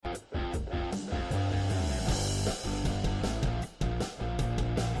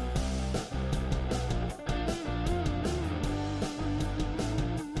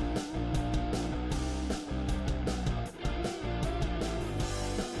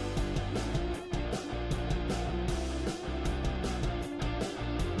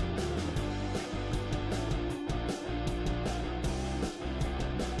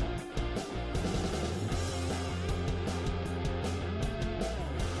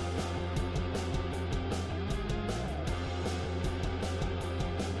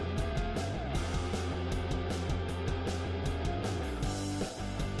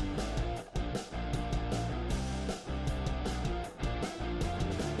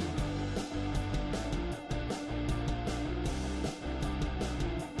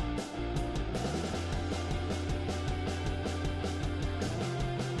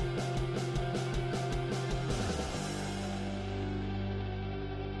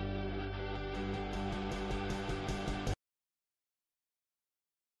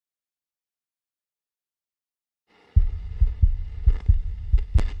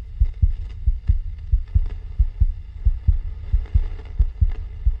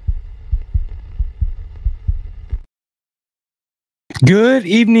Good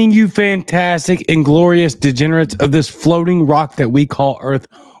evening, you fantastic and glorious degenerates of this floating rock that we call Earth.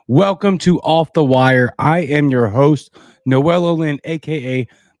 Welcome to Off the Wire. I am your host, Noel Lynn, aka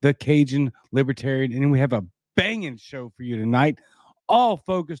the Cajun Libertarian, and we have a banging show for you tonight, all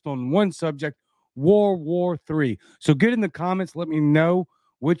focused on one subject, World War III. So get in the comments, let me know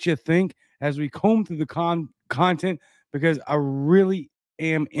what you think as we comb through the content, because I really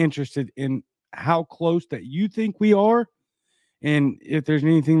am interested in how close that you think we are, and if there's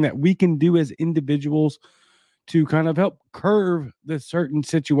anything that we can do as individuals to kind of help curve the certain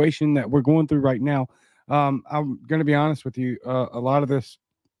situation that we're going through right now. I'm going to be honest with you. A lot of this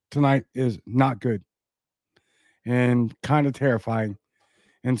tonight is not good and kind of terrifying.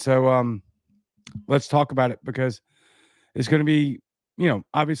 And so let's talk about it, because it's going to be,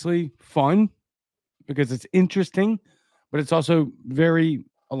 obviously fun because it's interesting, but it's also very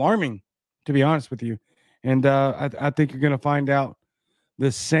alarming, to be honest with you. And I think you're going to find out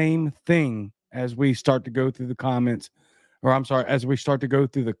the same thing as we start to go through the comments, or I'm sorry, as we start to go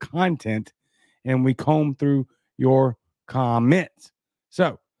through the content and we comb through your comments.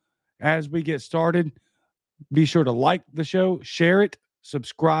 So as we get started, be sure to like the show, share it,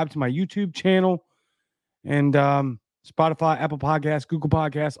 subscribe to my YouTube channel, and Spotify, Apple Podcasts, Google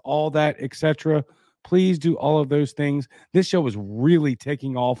Podcasts, all that, etc. Please do all of those things. This show is really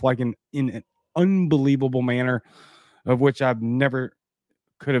taking off like in an unbelievable manner, of which I've never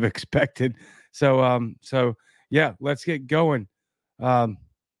could have expected. So yeah, let's get going. Next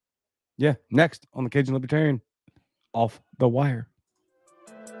on the Cajun Libertarian, Off the Wire.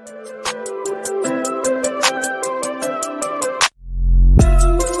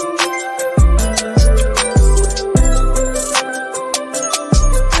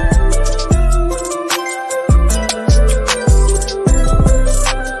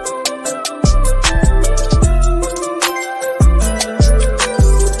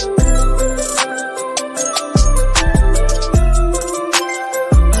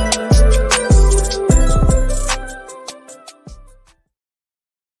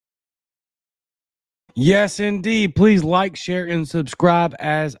 Yes, indeed. Please like, share, and subscribe.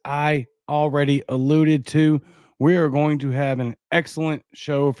 As I already alluded to, we are going to have an excellent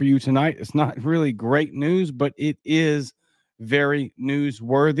show for you tonight. It's not really great news, but it is very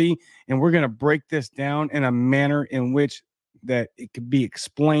newsworthy. And we're going to break this down in a manner in which that it could be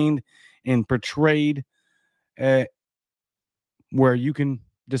explained and portrayed where you can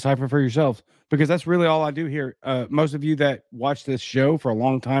decipher for yourselves, because that's really all I do here. Most of you that watch this show for a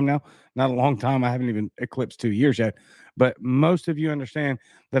long time now, not a long time, I haven't even eclipsed 2 years yet, but most of you understand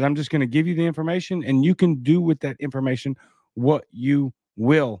that I'm just going to give you the information and you can do with that information what you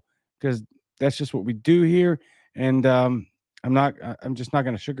will, because that's just what we do here. And I'm just not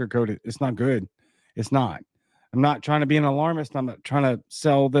going to sugarcoat it. It's not good. It's not. I'm not trying to be an alarmist. I'm not trying to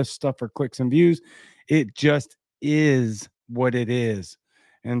sell this stuff for clicks and views. It just is what it is.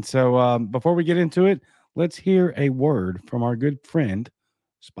 And so before we get into it, let's hear a word from our good friend,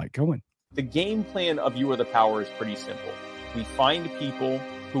 Spike Cohen. The game plan of You Are the Power is pretty simple. We find people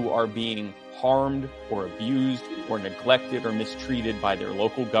who are being harmed or abused or neglected or mistreated by their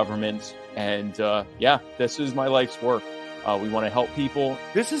local governments. And this is my life's work. We want to help people.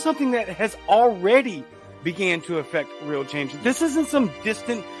 This is something that has already began to affect real change. This isn't some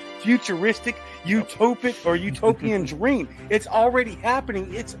distant, futuristic, utopian dream. It's already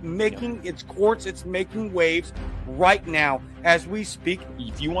happening. It's making its course. It's making waves right now as we speak.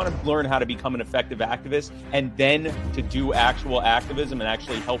 If you want to learn how to become an effective activist and then to do actual activism and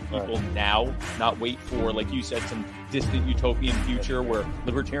actually help people now, not wait for, like you said, some distant utopian future where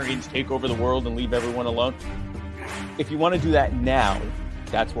libertarians take over the world and leave everyone alone. If you want to do that now,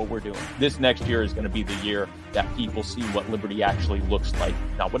 that's what we're doing. This next year is going to be the year that people see what liberty actually looks like.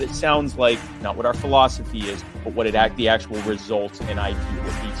 Not what it sounds like, not what our philosophy is, but what the actual results and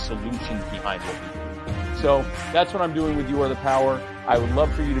ideas, the solutions behind what we do. So that's what I'm doing with You Are the Power. I would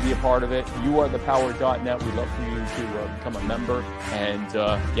love for you to be a part of it. youarethepower.net. We'd love for you to become a member. And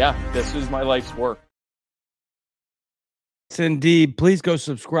this is my life's work. Yes, indeed. Please go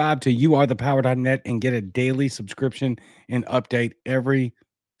subscribe to youarethepower.net and get a daily subscription and update every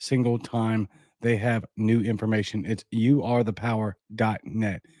single time they have new information. It's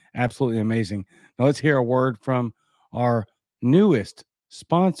youarethepower.net. Absolutely amazing. Now let's hear a word from our newest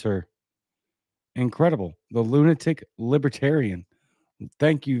sponsor. Incredible. The Lunatic Libertarian.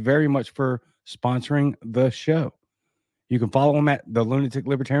 Thank you very much for sponsoring the show. You can follow him at The Lunatic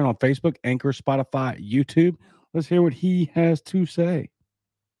Libertarian on Facebook, Anchor, Spotify, YouTube. Let's hear what he has to say.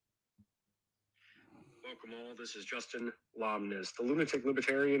 Welcome all. This is Justin Lomnitz, the Lunatic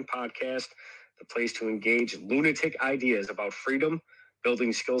Libertarian Podcast, the place to engage lunatic ideas about freedom,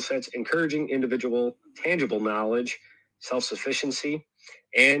 building skill sets, encouraging individual, tangible knowledge, self-sufficiency,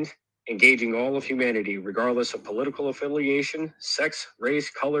 and engaging all of humanity, regardless of political affiliation, sex,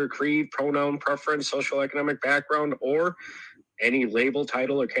 race, color, creed, pronoun, preference, social economic background, or any label,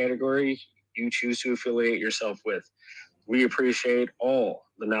 title, or category you choose to affiliate yourself with. We appreciate all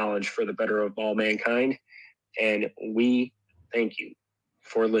the knowledge for the better of all mankind, and we thank you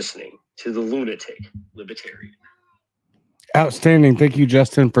for listening to the Lunatic Libertarian. Outstanding. Thank you,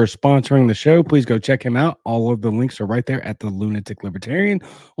 Justin, for sponsoring the show. Please go check him out. All of the links are right there at the Lunatic Libertarian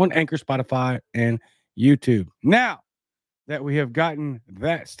on Anchor, Spotify, and YouTube. Now that we have gotten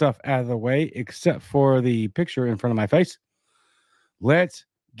that stuff out of the way, except for the picture in front of my face, let's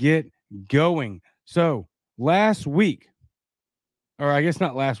get going. So last week, or I guess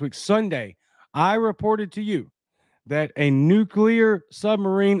not last week, Sunday, I reported to you that a nuclear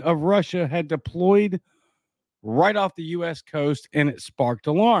submarine of Russia had deployed right off the U.S. coast, and it sparked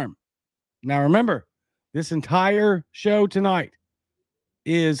alarm. Now, remember, this entire show tonight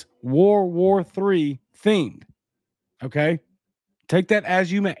is World War III themed. Okay? Take that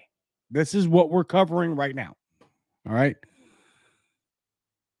as you may. This is what we're covering right now. All right?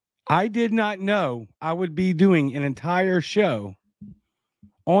 I did not know I would be doing an entire show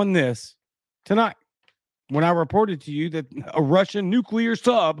on this tonight when I reported to you that a Russian nuclear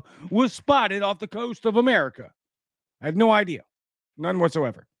sub was spotted off the coast of America. I had no idea. None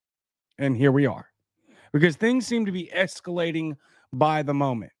whatsoever. And here we are. Because things seem to be escalating by the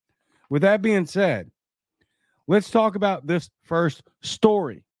moment. With that being said, let's talk about this first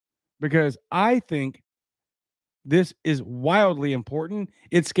story. Because I think this is wildly important.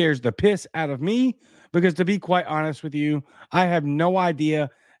 It scares the piss out of me. Because to be quite honest with you, I have no idea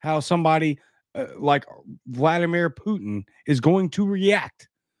how somebody like Vladimir Putin is going to react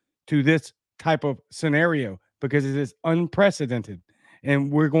to this type of scenario, because it is unprecedented. And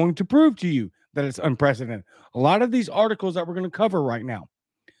we're going to prove to you that it's unprecedented. A lot of these articles that we're going to cover right now,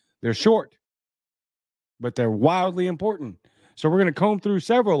 they're short, but they're wildly important. So we're going to comb through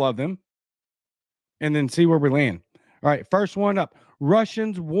several of them and then see where we land. All right, first one up.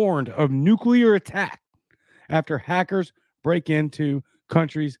 Russians warned of nuclear attack after hackers break into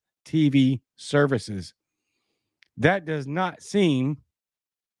country's TV services. That does not seem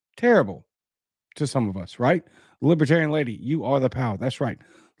terrible to some of us, right? The Libertarian Lady, you are the power. That's right.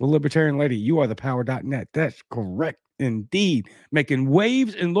 The Libertarian Lady, you are the power.net. That's correct indeed. Making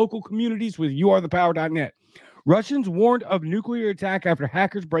waves in local communities with youarethepower.net. Russians warned of nuclear attack after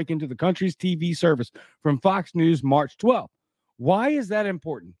hackers break into the country's TV service, from Fox News, March 12th. Why is that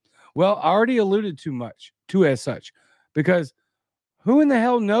important? Well, I already alluded to as such, because who in the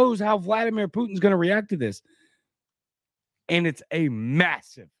hell knows how Vladimir Putin's going to react to this? And it's a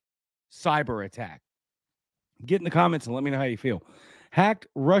massive cyber attack. Get in the comments and let me know how you feel. Hacked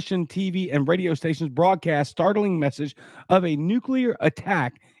Russian TV and radio stations broadcast startling message of a nuclear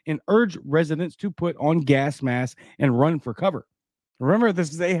attack and urge residents to put on gas masks and run for cover. Remember,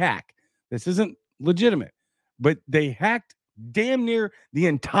 this is a hack. This isn't legitimate, but they hacked damn near the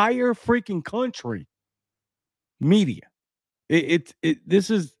entire freaking country media. This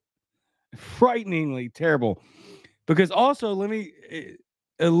is frighteningly terrible, because also let me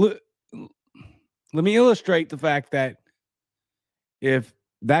illustrate the fact that if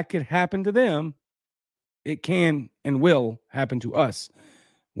that could happen to them, it can and will happen to us.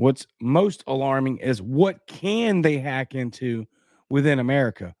 What's most alarming is what can they hack into within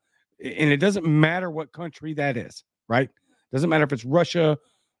America. And it doesn't matter what country that is, right? Doesn't matter if it's Russia,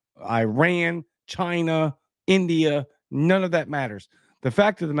 Iran, China, India, none of that matters. The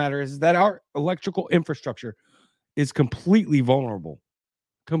fact of the matter is that our electrical infrastructure is completely vulnerable,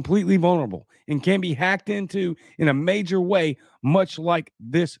 and can be hacked into in a major way, much like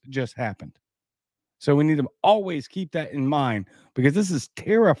this just happened. So we need to always keep that in mind, because this is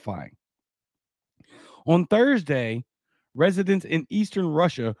terrifying. On Thursday, residents in eastern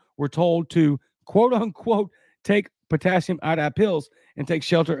Russia were told to, quote unquote, take potassium iodide pills and take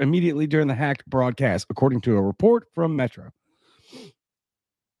shelter immediately during the hacked broadcast, according to a report from Metro.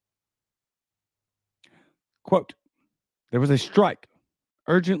 Quote, there was a strike.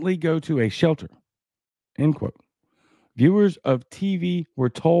 Urgently go to a shelter. End quote. Viewers of TV were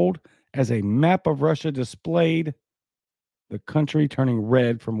told as a map of Russia displayed the country turning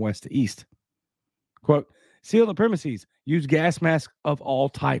red from west to east. Quote, seal the premises. Use gas masks of all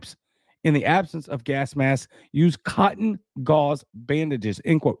types. In the absence of gas masks, use cotton gauze bandages,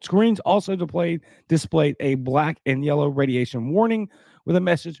 end quote. Screens also displayed a black and yellow radiation warning with a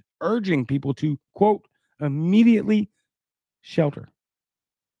message urging people to, quote, immediately shelter.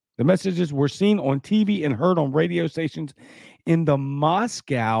 The messages were seen on TV and heard on radio stations in the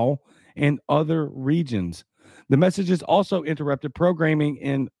Moscow and other regions. The messages also interrupted programming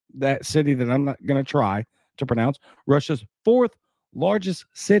in that city that I'm not going to try to pronounce, Russia's fourth largest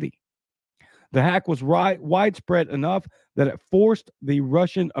city. The hack was widespread enough that it forced the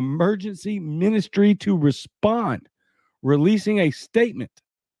Russian emergency ministry to respond, releasing a statement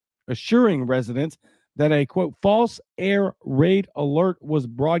assuring residents that a, quote, false air raid alert was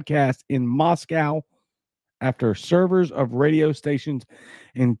broadcast in Moscow after servers of radio stations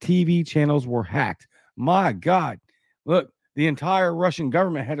and TV channels were hacked. My God, look, the entire Russian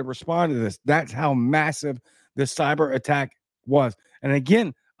government had to respond to this. That's how massive the cyber attack was. And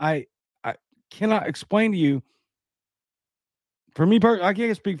again, I cannot explain to you, for me, I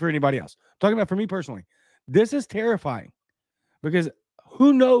can't speak for anybody else. I'm talking about for me personally, this is terrifying because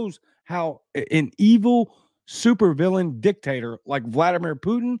who knows how an evil supervillain dictator like Vladimir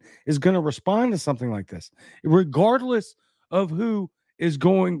Putin is going to respond to something like this, regardless of who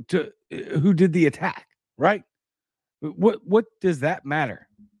did the attack, right? What does that matter,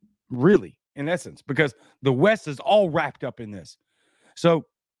 really, in essence? Because the West is all wrapped up in this. So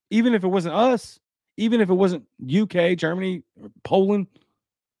even if it wasn't us, even if it wasn't UK, Germany, Poland,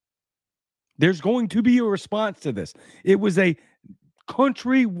 there's going to be a response to this. It was a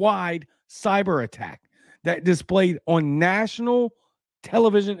countrywide cyber attack that displayed on national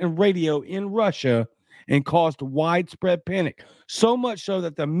television and radio in Russia and caused widespread panic. So much so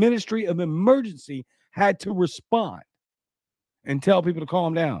that the Ministry of Emergency had to respond and tell people to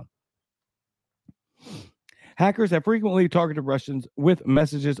calm down. Hackers have frequently targeted Russians with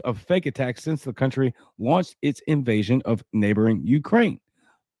messages of fake attacks since the country launched its invasion of neighboring Ukraine.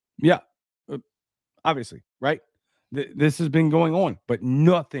 Yeah, obviously, right? This has been going on, but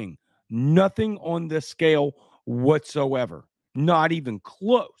nothing on this scale whatsoever. Not even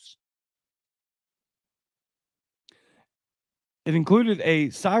close. It included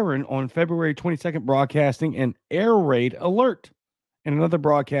a siren on February 22nd broadcasting an air raid alert and another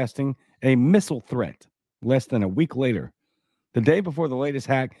broadcasting a missile threat less than a week later. The day before the latest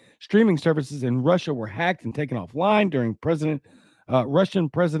hack, streaming services in Russia were hacked and taken offline during Russian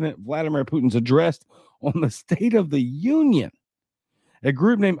President Vladimir Putin's address on the State of the Union. A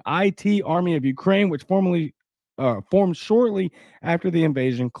group named IT Army of Ukraine, which formed shortly after the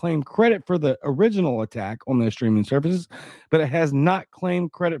invasion, claimed credit for the original attack on the streaming services, but it has not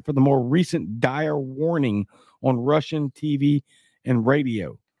claimed credit for the more recent dire warning on Russian TV and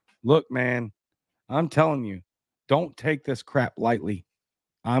radio. Look, man, I'm telling you, don't take this crap lightly.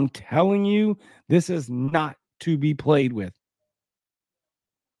 I'm telling you, this is not to be played with.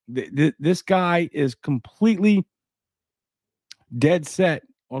 This guy is completely dead set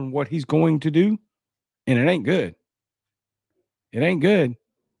on what he's going to do, and it ain't good. It ain't good.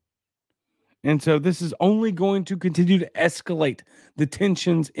 And so this is only going to continue to escalate the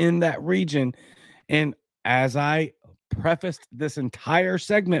tensions in that region. And as I prefaced this entire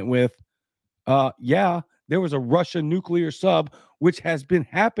segment with, there was a Russian nuclear sub, which has been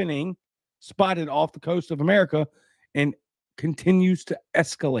happening, spotted off the coast of America, and continues to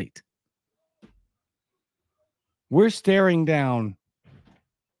escalate. We're staring down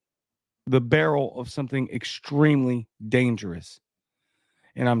the barrel of something extremely dangerous.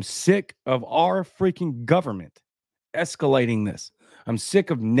 And I'm sick of our freaking government escalating this. I'm sick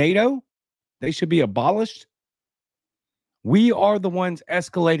of NATO. They should be abolished. We are the ones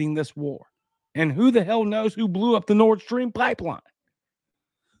escalating this war. And who the hell knows who blew up the Nord Stream pipeline?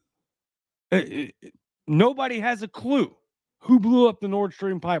 Nobody has a clue who blew up the Nord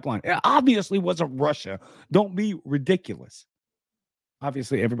Stream pipeline. It obviously wasn't Russia. Don't be ridiculous.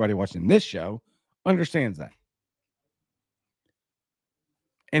 Obviously, everybody watching this show understands that.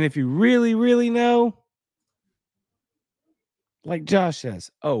 And if you really, really know, like Josh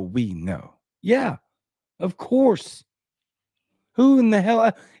says, oh, we know. Yeah, of course. Who in the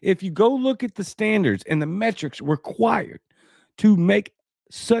hell? If you go look at the standards and the metrics required to make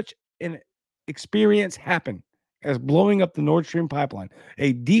such an experience happen as blowing up the Nord Stream pipeline,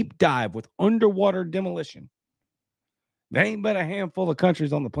 a deep dive with underwater demolition, there ain't but a handful of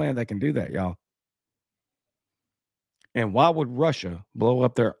countries on the planet that can do that, y'all. And why would Russia blow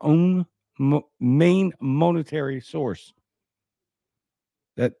up their own main monetary source?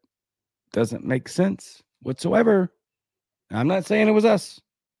 That doesn't make sense whatsoever. I'm not saying it was us,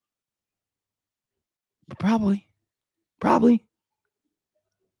 but probably.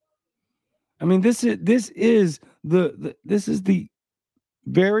 I mean, this is the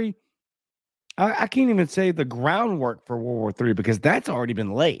very, I can't even say the groundwork for World War III because that's already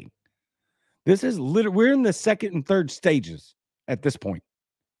been laid. This is literally, we're in the second and third stages at this point.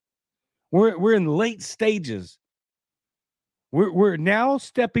 We're in late stages. We're now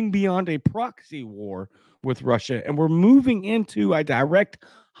stepping beyond a proxy war with Russia, and we're moving into a direct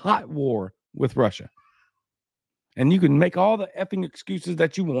hot war with Russia. And you can make all the effing excuses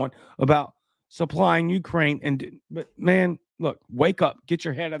that you want about supplying Ukraine, but man, look, wake up, get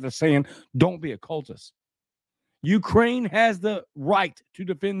your head out of the sand. Don't be a cultist. Ukraine has the right to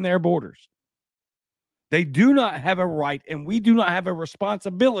defend their borders. They do not have a right, and we do not have a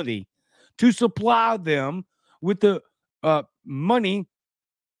responsibility to supply them with the money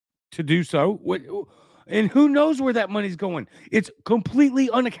to do so. And who knows where that money's going? It's completely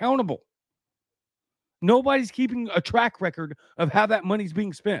unaccountable. Nobody's keeping a track record of how that money's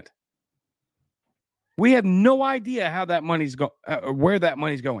being spent. We have no idea how that money's where that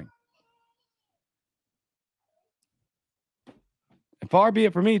money's going. Far be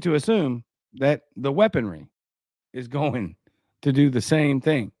it for me to assume that the weaponry is going to do the same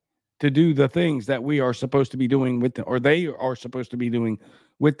thing, to do the things that we are supposed to be doing with them, or they are supposed to be doing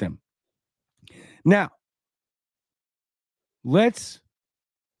with them. Now, let's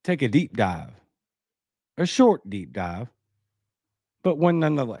take a deep dive, a short deep dive, but one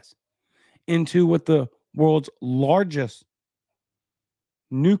nonetheless, into what the world's largest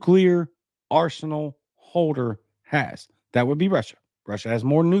nuclear arsenal holder has. That would be Russia. Russia has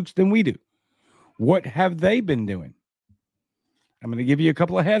more nukes than we do. What have they been doing? I'm going to give you a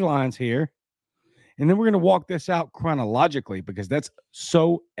couple of headlines here, and then we're going to walk this out chronologically because that's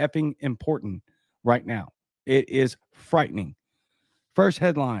so effing important right now. It is frightening. First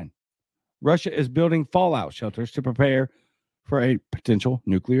headline, Russia is building fallout shelters to prepare for a potential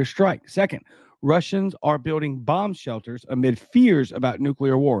nuclear strike. Second, Russians are building bomb shelters amid fears about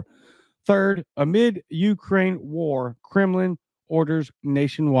nuclear war. Third, amid Ukraine war, Kremlin orders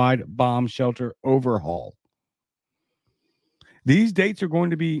nationwide bomb shelter overhaul. These dates are going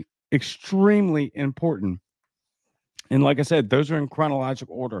to be extremely important. And like I said, those are in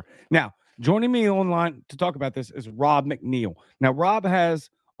chronological order. Now, joining me online to talk about this is Rob McNeil. Now, Rob has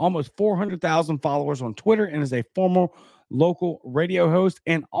almost 400,000 followers on Twitter and is a former local radio host,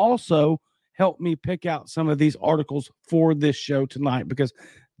 and also helped me pick out some of these articles for this show tonight because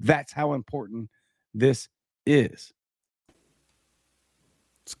that's how important this is.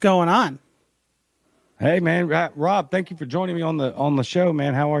 What's going on? Hey, man, Rob, thank you for joining me on the show,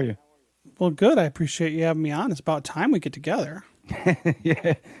 man. How are you? Well, good. I appreciate you having me on. It's about time we get together.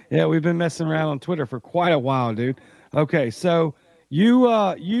 Yeah, we've been messing around on Twitter for quite a while, dude. Okay, so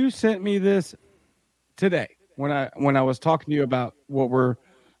you sent me this today when I was talking to you about what we're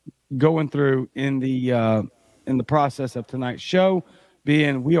going through in the process of tonight's show,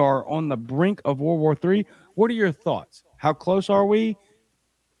 being we are on the brink of World War III. What are your thoughts? How close are we?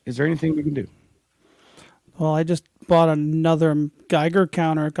 Is there anything we can do? Well, I just bought another Geiger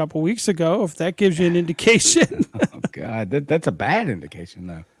counter a couple weeks ago, if that gives you an indication. Oh, God, that's a bad indication,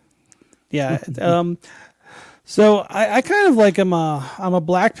 though. Yeah. So I kind of like I'm a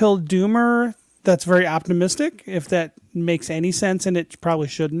black pill doomer that's very optimistic, if that makes any sense, and it probably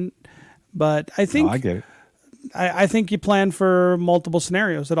shouldn't. But I think I get it. I think you plan for multiple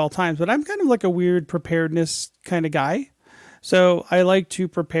scenarios at all times. But I'm kind of like a weird preparedness kind of guy. So I like to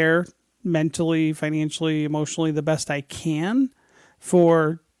prepare mentally, financially, emotionally the best I can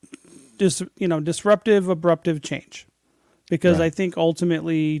for disruptive, abruptive change. Because right. I think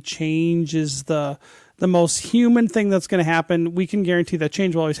ultimately change is the most human thing that's going to happen. We can guarantee that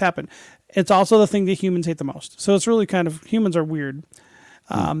change will always happen. It's also the thing that humans hate the most. So it's really kind of, humans are weird.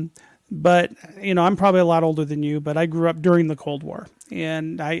 But, I'm probably a lot older than you, but I grew up during the Cold War.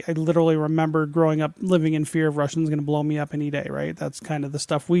 And I literally remember growing up living in fear of Russians going to blow me up any day, right? That's kind of the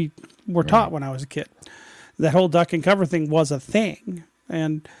stuff we were taught when I was a kid. That whole duck and cover thing was a thing.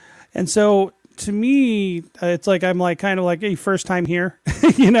 And so to me, it's like, I'm like, kind of like, hey, first time here,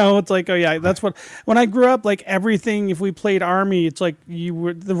 it's like, oh yeah, that's what, when I grew up, like everything, if we played army, it's like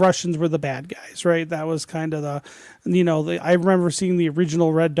the Russians were the bad guys, right? That was kind of I remember seeing the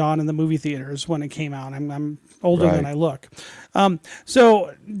original Red Dawn in the movie theaters when it came out. I'm older than I look.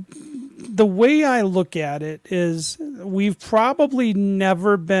 So the way I look at it is we've probably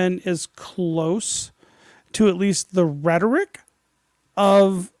never been as close to at least the rhetoric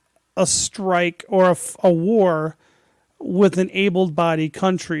of a strike or a war with an able-bodied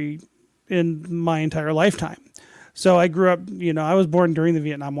country in my entire lifetime. So I grew up, I was born during the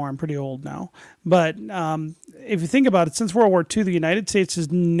Vietnam War. I'm pretty old now. But if you think about it, since World War II, the United States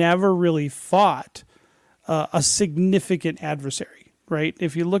has never really fought a significant adversary, right?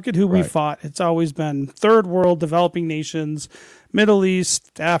 If you look at who we fought, it's always been third world developing nations, Middle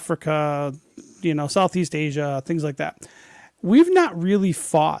East, Africa, Southeast Asia, things like that. We've not really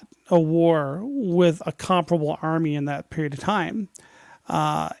fought a war with a comparable army in that period of time.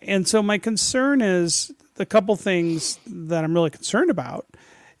 And so my concern is the couple things that I'm really concerned about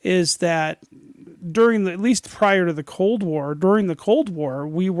is that at least prior to the Cold War, during the Cold War,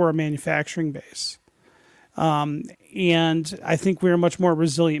 we were a manufacturing base. And I think we're a much more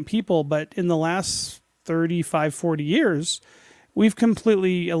resilient people, but in the last 35, 40 years, we've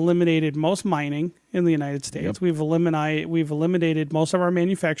completely eliminated most mining in the United States. Yep. We've eliminated most of our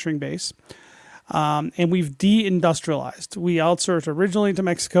manufacturing base. And we've de-industrialized. We outsourced originally to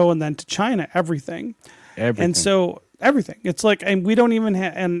Mexico and then to China, everything. And so everything. It's like, and we don't even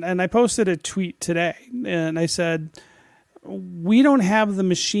have, and I posted a tweet today and I said, we don't have the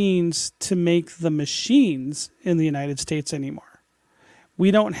machines to make the machines in the United States anymore.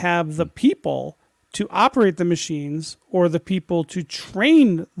 We don't have the people to operate the machines or the people to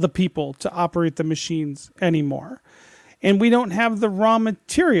train the people to operate the machines anymore. And we don't have the raw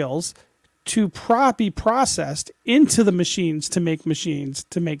materials to be processed into the machines to make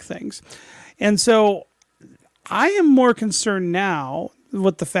things. And so I am more concerned now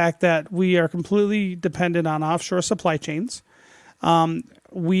with the fact that we are completely dependent on offshore supply chains.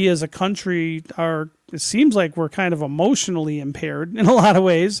 We as a country it seems like we're kind of emotionally impaired in a lot of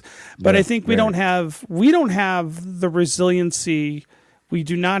ways, but I think we don't have the resiliency. We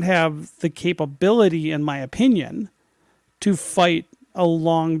do not have the capability, in my opinion, to fight a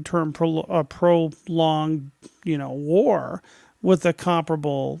long-term, prolonged, war with a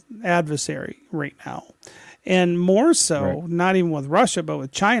comparable adversary right now. And more so, not even with Russia, but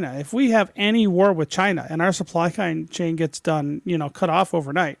with China. If we have any war with China and our supply chain gets done, cut off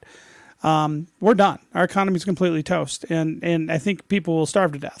overnight, we're done. Our economy is completely toast. And I think people will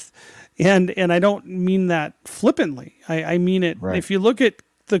starve to death. And I don't mean that flippantly. I mean it. If you look at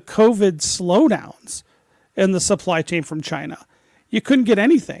the COVID slowdowns in the supply chain from China, you couldn't get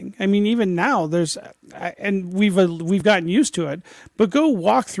anything. I mean, even now and we've gotten used to it, but go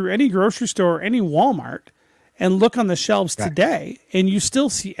walk through any grocery store or any Walmart and look on the shelves today, and you still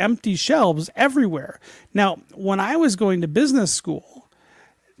see empty shelves everywhere. Now, when I was going to business school,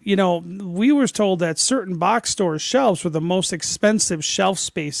 we were told that certain box stores' shelves were the most expensive shelf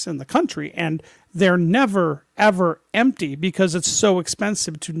space in the country, and they're never, ever empty because it's so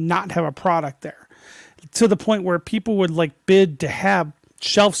expensive to not have a product there, to the point where people would bid to have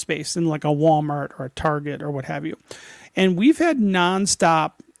shelf space in like a Walmart or a Target or what have you. And we've had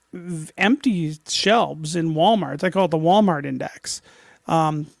nonstop empty shelves in Walmart. I call it the Walmart index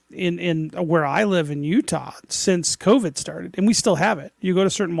in where I live in Utah since COVID started. And we still have it. You go to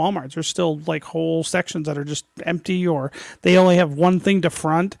certain Walmarts, there's still whole sections that are just empty or they only have one thing to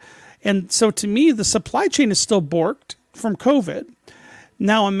front. And so to me, the supply chain is still borked from COVID.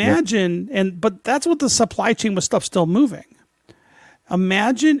 Now imagine, but that's what the supply chain was stuff still moving.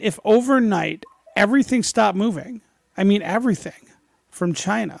 Imagine if overnight everything stopped moving. I mean, everything from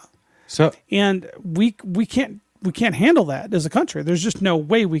China. And we can't handle that as a country. There's just no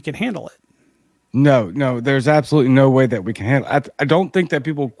way we can handle it. No, there's absolutely no way that we can handle it. I don't think that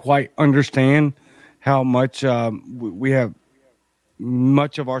people quite understand how much we have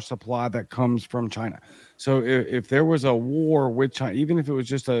much of our supply that comes from China. So if there was a war with China, even if it was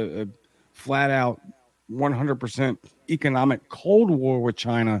just a flat out 100% economic Cold War with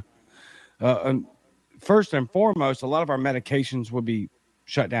China, first and foremost, a lot of our medications would be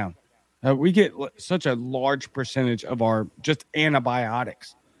shut down. We get such a large percentage of our just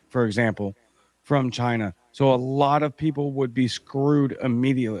antibiotics, for example, from China. So a lot of people would be screwed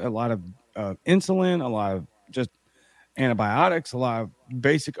immediately. A lot of insulin, a lot of just antibiotics, a lot of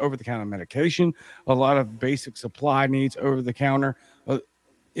basic over-the-counter medication, a lot of basic supply needs over-the-counter.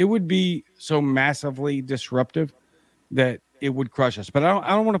 It would be so massively disruptive that it would crush us. But I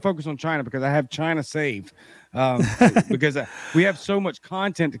don't want to focus on China because I have China saved because we have so much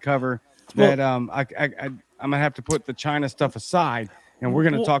content to cover that I'm going to have to put the China stuff aside, and we're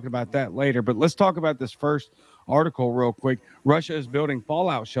going to talk about that later. But let's talk about this first article real quick. Russia is building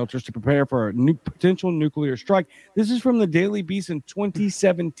fallout shelters to prepare for a new potential nuclear strike. This is from the Daily Beast in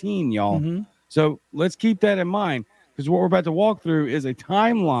 2017, y'all. Mm-hmm. So let's keep that in mind because what we're about to walk through is a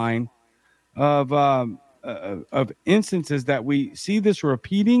timeline of of instances that we see this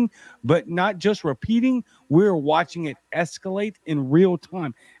repeating, but not just repeating. We're watching it escalate in real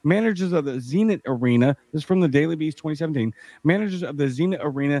time. Managers of the Zenit Arena, this is from the Daily Beast 2017, managers of the Zenit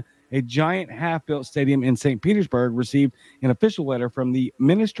Arena, a giant half-built stadium in St. Petersburg, received an official letter from the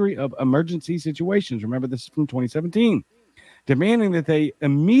Ministry of Emergency Situations. Remember, this is from 2017, demanding that they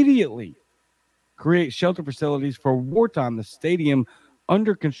immediately create shelter facilities for wartime. The stadium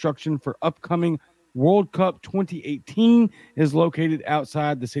under construction for upcoming World Cup 2018 is located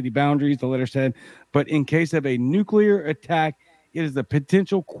outside the city boundaries, the letter said. But in case of a nuclear attack, it is the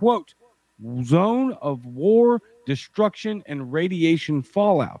potential, quote, zone of war, destruction, and radiation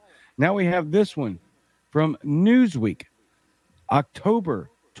fallout. Now we have this one from Newsweek, October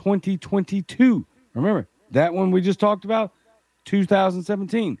 2022. Remember, that one we just talked about,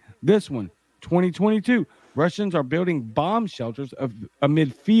 2017. This one, 2022. Russians are building bomb shelters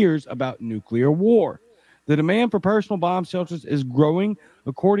amid fears about nuclear war. The demand for personal bomb shelters is growing,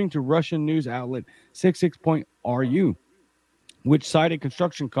 according to Russian news outlet 66.ru, which cited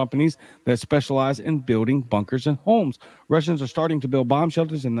construction companies that specialize in building bunkers and homes. Russians are starting to build bomb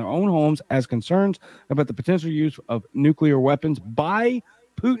shelters in their own homes as concerns about the potential use of nuclear weapons by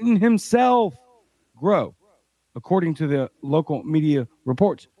Putin himself grow, according to the local media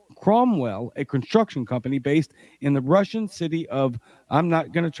reports. Cromwell, a construction company based in the Russian city of, I'm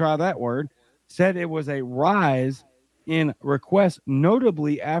not going to try that word, said it was a rise in requests,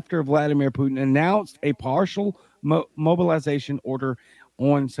 notably after Vladimir Putin announced a partial mobilization order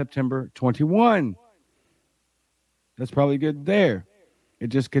on September 21. That's probably good there. It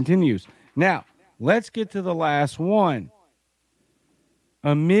just continues. Now, let's get to the last one.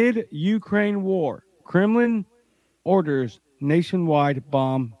 Amid Ukraine war, Kremlin orders nationwide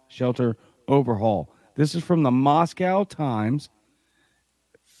bomb shelter overhaul. This is from the Moscow Times,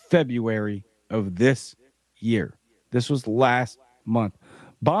 February of this year. This was last month.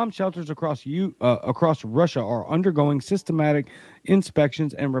 Bomb shelters across Russia are undergoing systematic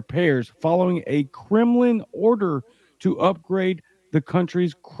inspections and repairs following a Kremlin order to upgrade the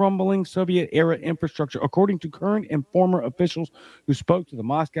country's crumbling Soviet-era infrastructure, according to current and former officials who spoke to the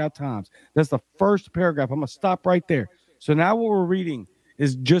Moscow Times. That's the first paragraph. I'm going to stop right there. So now what we're reading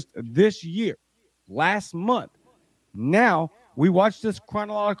is just this year, last month. Now we watch this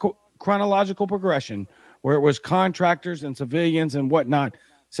chronological progression where it was contractors and civilians and whatnot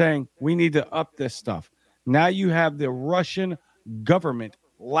saying we need to up this stuff. Now you have the Russian government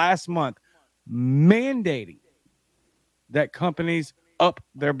last month mandating that companies up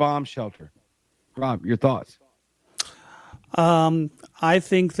their bomb shelter. Rob, your thoughts? I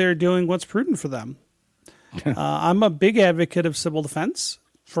think they're doing what's prudent for them. I'm a big advocate of civil defense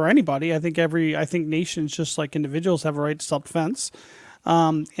for anybody. I think nations, just like individuals, have a right to self-defense.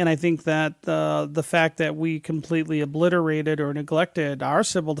 And I think that the fact that we completely obliterated or neglected our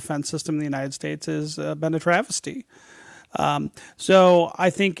civil defense system in the United States has been a travesty. So I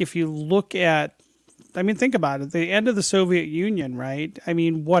think if you look at, think about it, the end of the Soviet Union, right?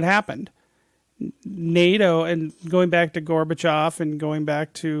 What happened? NATO, and going back to Gorbachev and going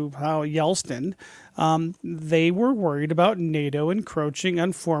back to how Yeltsin, they were worried about NATO encroaching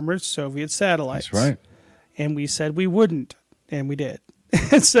on former Soviet satellites. That's right. And we said we wouldn't, and we did.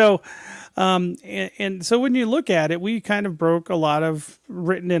 So when you look at it, we kind of broke a lot of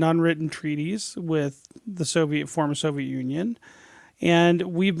written and unwritten treaties with the former Soviet Union. And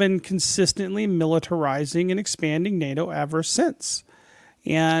we've been consistently militarizing and expanding NATO ever since.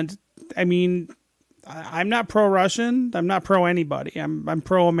 And I'm not pro-Russian. I'm not pro-anybody. I'm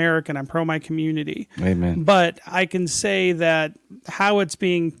pro-American. I'm pro my community. Amen. But I can say that how it's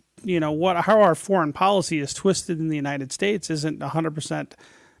being, how our foreign policy is twisted in the United States isn't 100%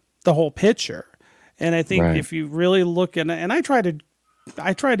 the whole picture. And I think if you really look at it, and I try to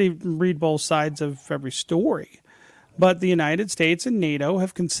read both sides of every story. But the United States and NATO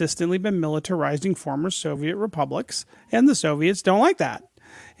have consistently been militarizing former Soviet republics, and the Soviets don't like that.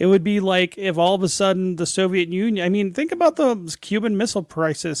 It would be like if all of a sudden the Soviet Union, think about the Cuban Missile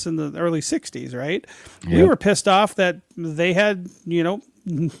Crisis in the early 60s, right? Yep. We were pissed off that they had,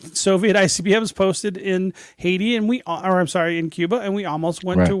 Soviet ICBMs posted in Haiti in Cuba, and we almost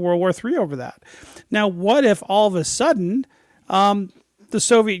went to World War III over that. Now, what if all of a sudden the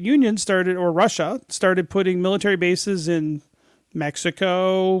Soviet Union Russia started putting military bases in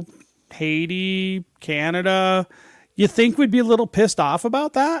Mexico, Haiti, Canada? You think we'd be a little pissed off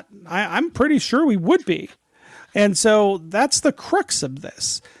about that? I'm pretty sure we would be. And so that's the crux of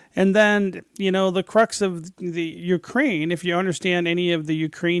this. And then, the crux of the Ukraine, if you understand any of the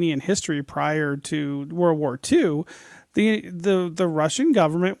Ukrainian history prior to World War II, The Russian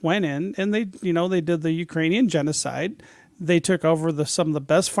government went in and they did the Ukrainian genocide. They took over some of the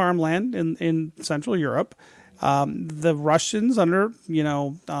best farmland in Central Europe. The Russians under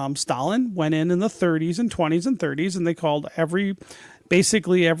Stalin went in the 30s and 20s and 30s, and they called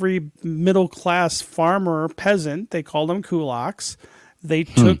basically every middle class farmer peasant. They called them kulaks. They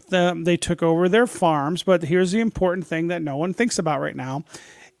took over their farms. But here's the important thing that no one thinks about right now.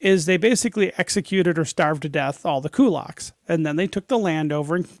 Is they basically executed or starved to death all the kulaks. And then they took the land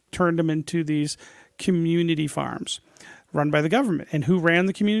over and turned them into these community farms run by the government. And who ran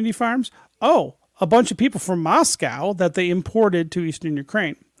the community farms? Oh, a bunch of people from Moscow that they imported to eastern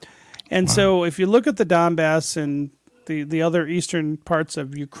Ukraine. And so if you look at the Donbass and the other eastern parts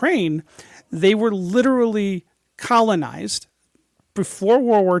of Ukraine, they were literally colonized before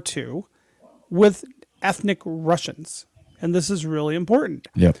World War II with ethnic Russians. And this is really important.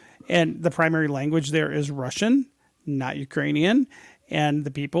 Yep. And the primary language there is Russian, not Ukrainian. And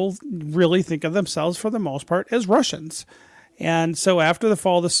the people really think of themselves, for the most part, as Russians. And so after the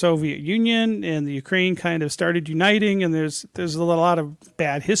fall of the Soviet Union and the Ukraine kind of started uniting, and there's a lot of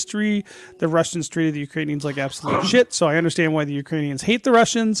bad history. The Russians treated the Ukrainians like absolute shit. So I understand why the Ukrainians hate the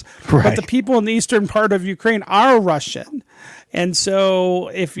Russians. Right. But the people in the eastern part of Ukraine are Russian. And so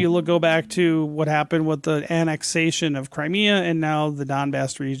if you go back to what happened with the annexation of Crimea and now the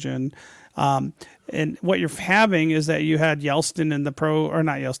Donbass region, and what you're having is that you had Yeltsin and not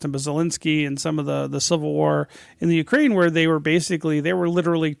Yeltsin, but Zelensky and some of the civil war in the Ukraine, where they were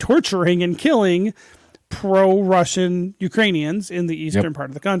literally torturing and killing pro-Russian Ukrainians in the eastern part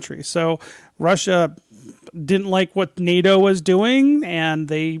of the country. So Russia didn't like what NATO was doing, and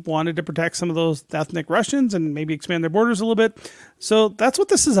they wanted to protect some of those ethnic Russians and maybe expand their borders a little bit. So that's what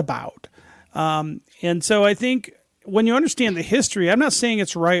this is about. And so I think when you understand the history, I'm not saying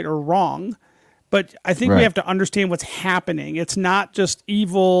it's right or wrong, but I think we have to understand what's happening. It's not just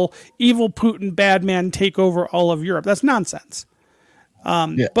evil Putin, bad man take over all of Europe. That's nonsense.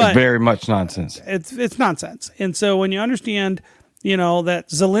 But very much nonsense. It's nonsense. And so when you understand, that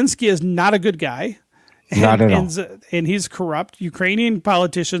Zelensky is not a good guy, not at all, and he's corrupt. Ukrainian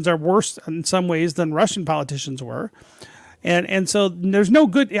politicians are worse in some ways than Russian politicians were. And so there's no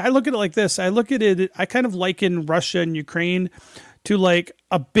good. I look at it like this. I kind of liken Russia and Ukraine to like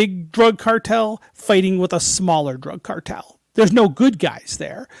a big drug cartel fighting with a smaller drug cartel. There's no good guys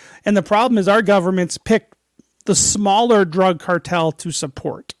there. And the problem is our governments pick the smaller drug cartel to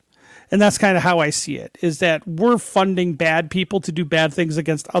support. And that's kind of how I see it, is that we're funding bad people to do bad things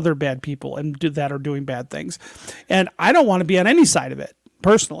against other bad people that are doing bad things. And I don't want to be on any side of it.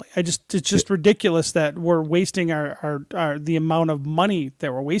 Personally, it's just ridiculous that we're wasting the amount of money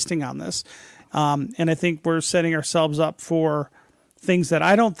that we're wasting on this. And I think we're setting ourselves up for things that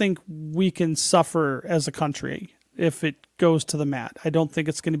I don't think we can suffer as a country if it goes to the mat. I don't think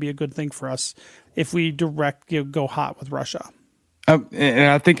it's going to be a good thing for us if we go hot with Russia. And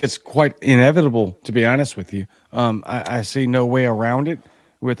I think it's quite inevitable, to be honest with you. I see no way around it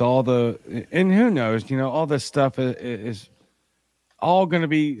with all and who knows, all this stuff is all going to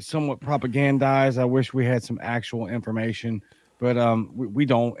be somewhat propagandized. I wish we had some actual information, but we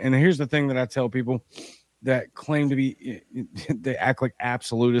don't. And here's the thing that I tell people that claim to be, they act like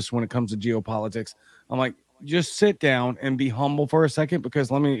absolutists when it comes to geopolitics. I'm like, just sit down and be humble for a second, because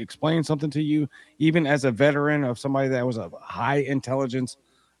let me explain something to you. Even as a veteran of somebody that was a high intelligence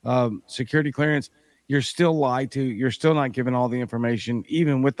security clearance, you're still lied to. You're still not given all the information,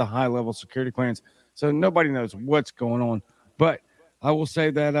 even with the high level security clearance. So nobody knows what's going on. But I will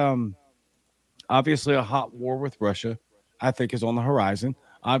say that obviously a hot war with Russia, I think, is on the horizon.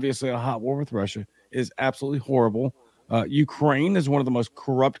 Obviously a hot war with Russia is absolutely horrible. Ukraine is one of the most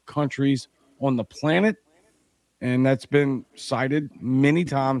corrupt countries on the planet. And that's been cited many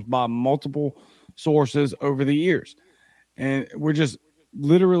times by multiple sources over the years. And we're just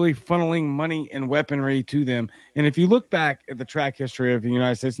literally funneling money and weaponry to them. And if you look back at the track history of the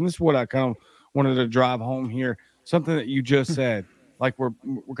United States, and this is what I kind of wanted to drive home here, something that you just said, like we're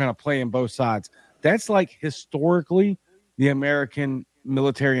kind of playing both sides. That's like historically the American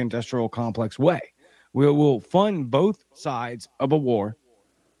military industrial complex way. We'll fund both sides of a war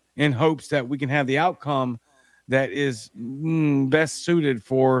in hopes that we can have the outcome that is best suited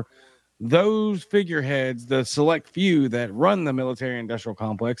for those figureheads, the select few that run the military industrial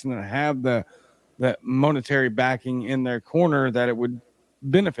complex and that have that monetary backing in their corner, that it would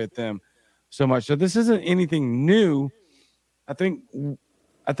benefit them so much. So this isn't anything new. I think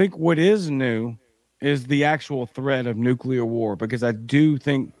what is new is the actual threat of nuclear war, because I do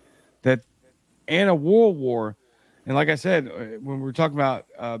think that, and a world war, and like I said, when we're talking about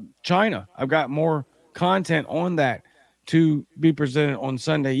China, I've got more content on that. to be presented on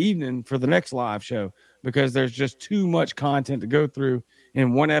Sunday evening for the next live show because there's just too much content to go through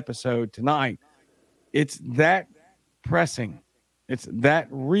in one episode tonight. It's that pressing. It's that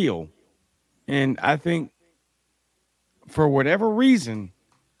real. And I think for whatever reason,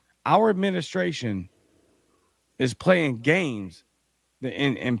 our administration is playing games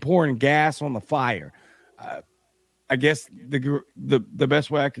and pouring gas on the fire. I guess the best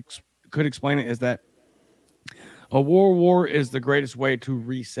way I could explain it is that a war is the greatest way to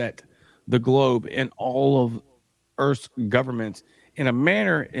reset the globe and all of Earth's governments in a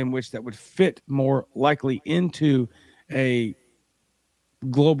manner in which that would fit more likely into a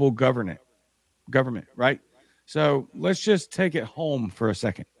global government, right? So let's just take it home for a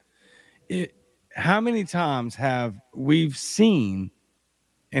second. How many times have we've seen,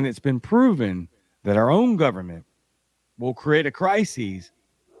 and it's been proven that our own government will create a crisis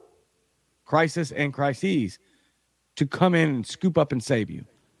and crises to come in and scoop up and save you,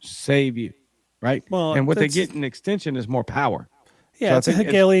 right? Well, and what they get in extension is more power. Yeah, So it's a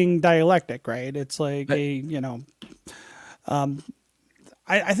Hegelian dialectic, right? It's like I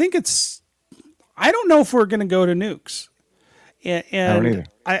think it's, I don't know if we're going to go to nukes. And I don't either.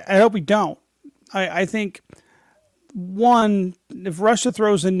 I hope we don't. I think, one, if Russia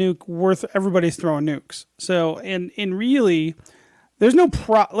throws a nuke, everybody's throwing nukes. So, and really, there's no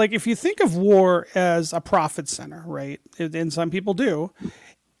like if you think of war as a profit center, right? And some people do.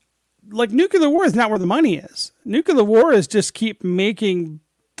 Like nuclear war is not where the money is. Nuclear war is just keep making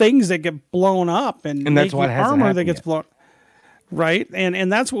things that get blown up and that's why it hasn't armor that happened gets yet. blown. Right.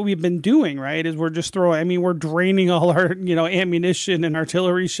 And that's what we've been doing, right? Is we're just we're draining all our, ammunition and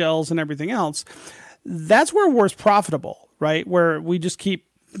artillery shells and everything else. That's where war's profitable, right? Where we just keep,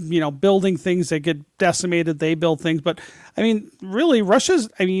 building things that get decimated. They build things. But really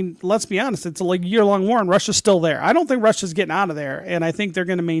let's be honest. It's a year-long war and Russia's still there. I don't think Russia's getting out of there. And I think they're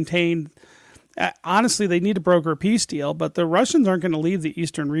going to maintain, honestly, they need to broker a peace deal, but the Russians aren't going to leave the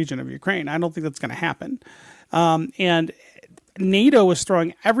eastern region of Ukraine. I don't think that's going to happen. And NATO is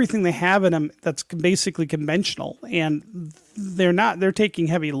throwing everything they have in them that's basically conventional, and they're taking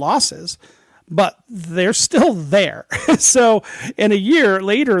heavy losses, but they're still there. So in a year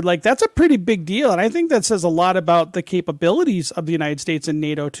later, that's a pretty big deal. And I think that says a lot about the capabilities of the United States and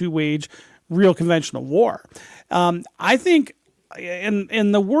NATO to wage real conventional war. I think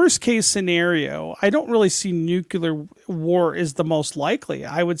in the worst case scenario, I don't really see nuclear war is the most likely.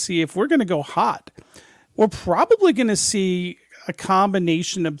 I would see if we're going to go hot, we're probably going to see a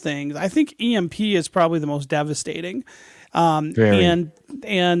combination of things. I think EMP is probably the most devastating. And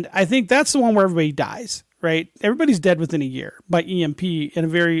I think that's the one where everybody dies, right? Everybody's dead within a year by EMP in a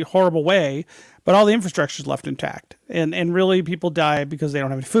very horrible way, but all the infrastructure is left intact. And really people die because they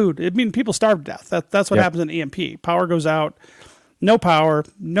don't have any food. People starve to death. That's what happens in EMP. Power goes out, no power,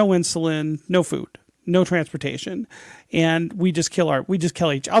 no insulin, no food, no transportation. And we just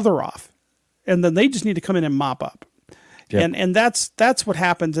kill each other off. And then they just need to come in and mop up. Yep. And that's what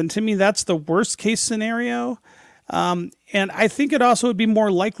happens. And to me, that's the worst case scenario. And I think it also would be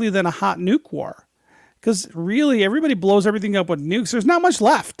more likely than a hot nuke war, because really everybody blows everything up with nukes. There's not much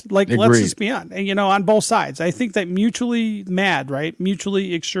left. Let's just be honest. And, on both sides, I think that mutually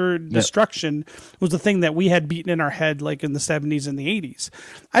assured destruction was the thing that we had beaten in our head, like in the 70s and the 80s.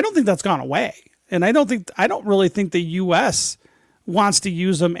 I don't think that's gone away. And I don't really think the U.S. wants to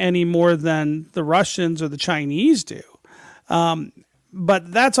use them any more than the Russians or the Chinese do.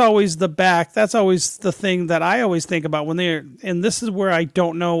 But that's always that's always the thing that I always think about and this is where I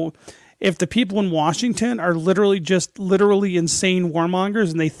don't know if the people in Washington are literally insane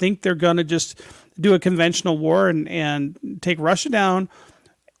warmongers and they think they're going to just do a conventional war and take Russia down,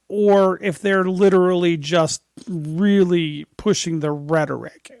 or if they're literally just really pushing the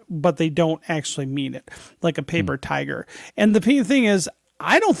rhetoric, but they don't actually mean it, like a paper tiger. And the thing is,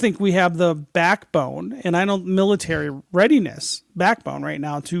 I don't think we have the backbone and military readiness backbone right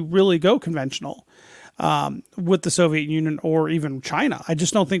now to really go conventional with the Soviet Union or even China. I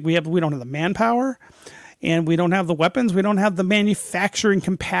just don't think we don't have the manpower, and we don't have the weapons. We don't have the manufacturing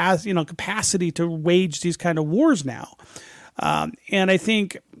capacity to wage these kind of wars now. And I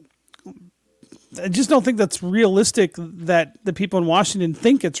just don't think that's realistic, that the people in Washington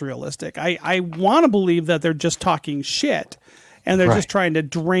think it's realistic. I want to believe that they're just talking shit. And they're just trying to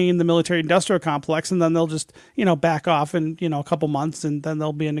drain the military-industrial complex, and then they'll just, back off in, a couple months, and then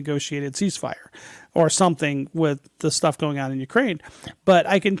there'll be a negotiated ceasefire or something with the stuff going on in Ukraine. But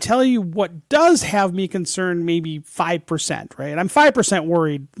I can tell you what does have me concerned, maybe 5%, right? I'm 5%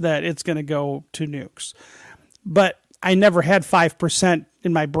 worried that it's going to go to nukes. But I never had 5%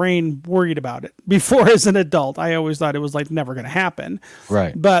 in my brain worried about it before as an adult. I always thought it was like never going to happen.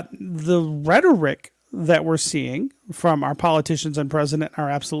 Right. But the rhetoric that we're seeing from our politicians and president are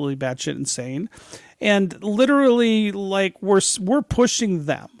absolutely batshit insane. And literally, like, we're pushing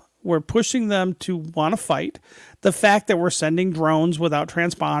them. We're pushing them to want to fight. The fact that we're sending drones without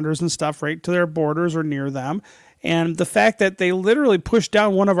transponders and stuff right to their borders or near them. And the fact that they literally pushed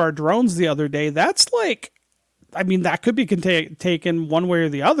down one of our drones the other day, that's like, I mean, that could be taken one way or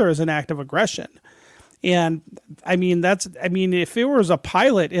the other as an act of aggression. And I mean, if it was a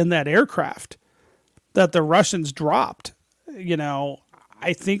pilot in that aircraft that the Russians dropped, you know,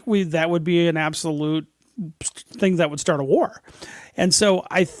 I think that would be an absolute thing that would start a war. And so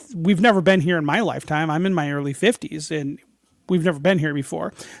we've never been here in my lifetime. I'm in my early 50s and we've never been here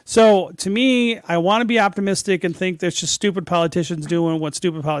before. So to me, I want to be optimistic and think there's just stupid politicians doing what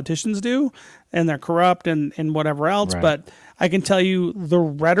stupid politicians do, and they're corrupt and whatever else. Right. But I can tell you the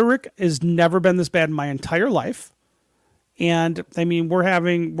rhetoric has never been this bad in my entire life. And I mean,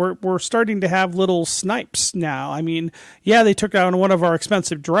 we're starting to have little snipes now. I mean, yeah, they took down one of our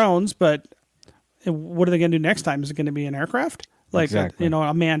expensive drones, but what are they going to do next time? Is it going to be an aircraft? Like, exactly.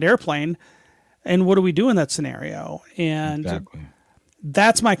 A manned airplane? And what do we do in that scenario? And exactly.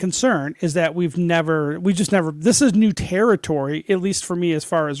 That's my concern, is that this is new territory, at least for me, as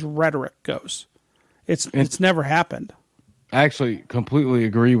far as rhetoric goes. It's never happened. I actually completely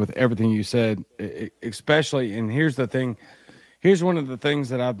agree with everything you said, especially, and here's the thing. Here's one of the things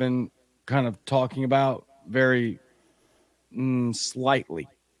that I've been kind of talking about very slightly,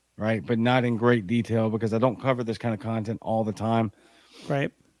 right? But not in great detail because I don't cover this kind of content all the time.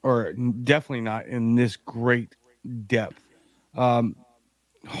 Right. Or definitely not in this great depth.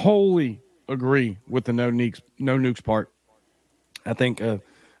 Wholly agree with the no nukes part. I think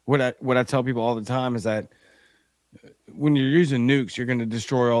what I tell people all the time is that when you're using nukes, you're going to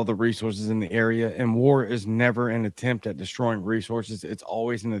destroy all the resources in the area, and war is never an attempt at destroying resources. It's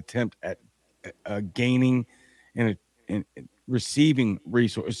always an attempt at gaining and receiving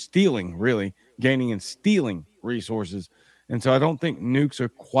resources, stealing, really, gaining and stealing resources. And so I don't think nukes are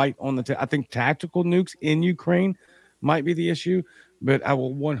quite on the I think tactical nukes in Ukraine might be the issue, but I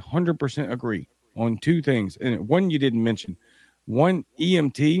will 100% agree on two things. And one you didn't mention. One,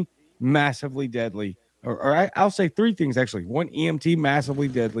 EMT, massively deadly. Or I'll say three things, actually. One, EMT, massively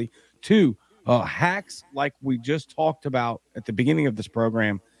deadly. Two, hacks like we just talked about at the beginning of this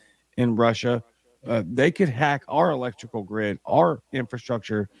program in Russia. They could hack our electrical grid, our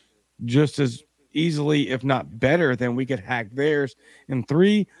infrastructure, just as easily, if not better, than we could hack theirs. And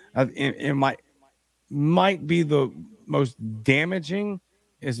three, it might be the most damaging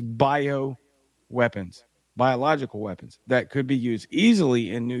is biological weapons that could be used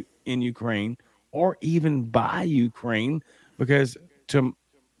easily in Ukraine or even by Ukraine, because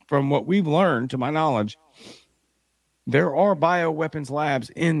from what we've learned, to my knowledge, there are bioweapons labs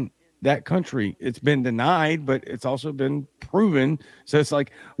in that country. It's been denied, but it's also been proven. So it's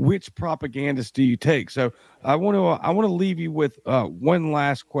like, which propagandist do you take? So I want to leave you with one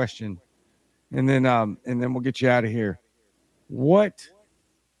last question, and then we'll get you out of here. What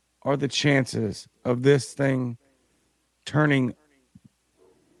are the chances of this thing turning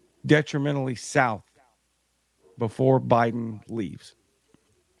detrimentally south before Biden leaves?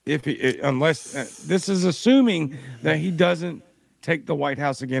 Unless this is assuming that he doesn't take the White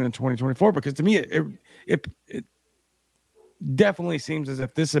House again in 2024, because to me it definitely seems as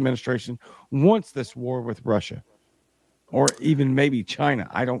if this administration wants this war with Russia, or even maybe China.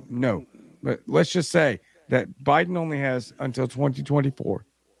 I don't know, but let's just say that Biden only has until 2024.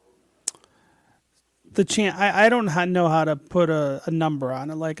 The chance, I don't know how to put a number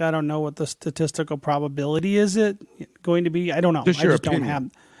on it. Like, I don't know what the statistical probability is going to be. I don't know. Just I just don't have.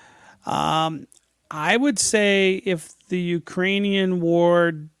 I would say if the Ukrainian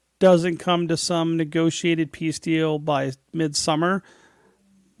war doesn't come to some negotiated peace deal by midsummer,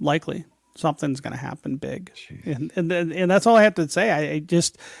 likely something's going to happen big. And that's all I have to say. I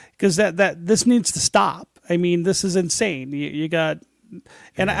just, because that this needs to stop. I mean, this is insane. You got.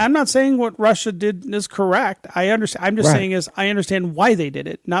 And I'm not saying what Russia did is correct. I understand. I'm just saying I understand why they did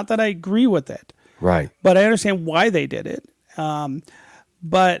it. Not that I agree with it. Right. But I understand why they did it.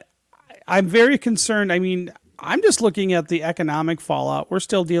 But I'm very concerned. I mean, I'm just looking at the economic fallout. We're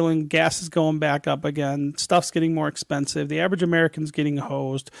still dealing. Gas is going back up again. Stuff's getting more expensive. The average American's getting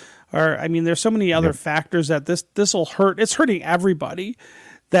hosed. There's so many other factors that this will hurt. It's hurting everybody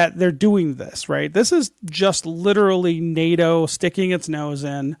that they're doing this, right? This is just literally NATO sticking its nose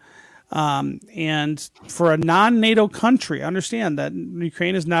in. And for a non-NATO country, understand that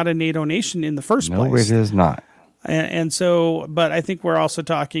Ukraine is not a NATO nation in the first place. No, it is not. And so, but I think we're also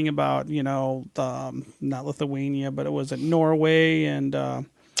talking about, not Lithuania, but it was Norway and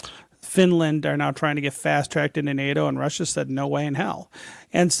Finland are now trying to get fast tracked into NATO, and Russia said no way in hell.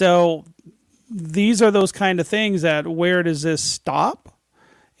 And so these are those kind of things that where does this stop?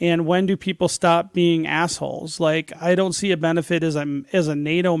 And when do people stop being assholes? Like, I don't see a benefit as a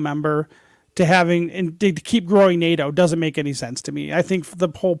NATO member to having and to keep growing NATO. Doesn't make any sense to me. I think the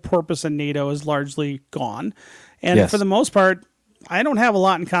whole purpose of NATO is largely gone. And for the most part, I don't have a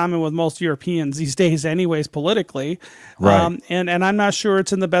lot in common with most Europeans these days anyways, politically. Right. And I'm not sure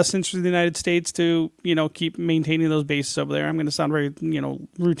it's in the best interest of the United States to, keep maintaining those bases over there. I'm going to sound very,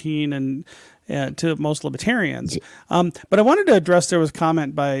 routine and to most libertarians. But I wanted to address, there was a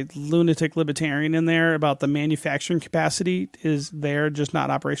comment by Lunatic Libertarian in there about the manufacturing capacity is there, just not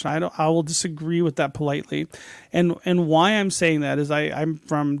operational. I will disagree with that politely. And why I'm saying that is I'm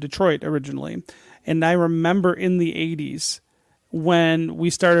from Detroit originally. And I remember in the 80s when we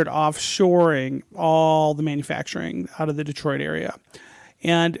started offshoring all the manufacturing out of the Detroit area.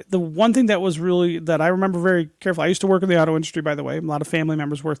 And the one thing that I remember very carefully, I used to work in the auto industry, by the way. A lot of family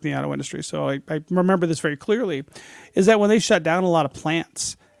members work in the auto industry. So I remember this very clearly, is that when they shut down a lot of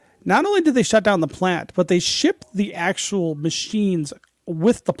plants, not only did they shut down the plant, but they shipped the actual machines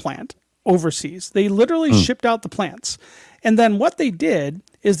with the plant overseas. They literally shipped out the plants. And then what they did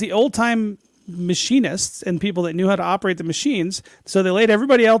is the old time machinists and people that knew how to operate the machines, so they laid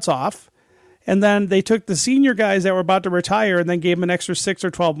everybody else off, and then they took the senior guys that were about to retire and then gave them an extra 6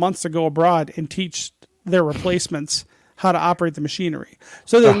 or 12 months to go abroad and teach their replacements how to operate the machinery.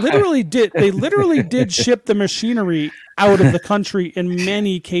 So they literally did ship the machinery out of the country in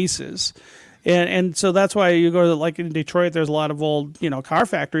many cases. And so that's why you go to, like in Detroit, there's a lot of old, car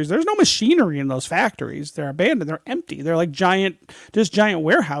factories. There's no machinery in those factories. They're abandoned. They're empty. They're like giant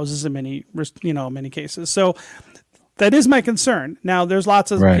warehouses in many cases. So that is my concern. Now there's lots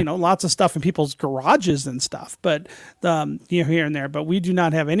of, lots of stuff in people's garages and stuff, but here and there, but we do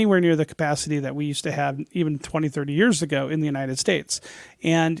not have anywhere near the capacity that we used to have even 20, 30 years ago in the United States.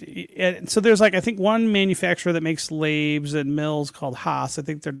 And so there's I think one manufacturer that makes lathes and mills called Haas. I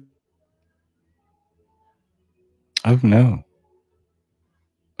think they're, oh no.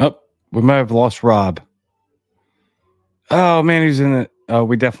 Oh, we might have lost Rob. Oh man, he's in it. Oh,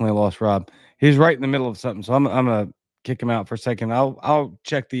 we definitely lost Rob. He's right in the middle of something, so I'm gonna kick him out for a second. I'll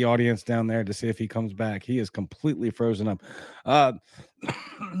check the audience down there to see if he comes back. He is completely frozen up.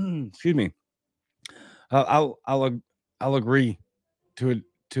 Excuse me. I'll agree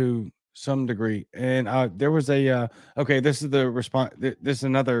to some degree. And there was a okay. This is the response. This is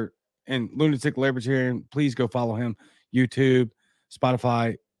another. And Lunatic Libertarian, please go follow him. YouTube,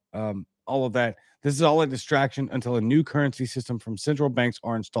 Spotify, all of that. This is all a distraction until a new currency system from central banks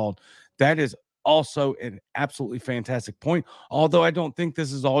are installed. That is also an absolutely fantastic point. Although I don't think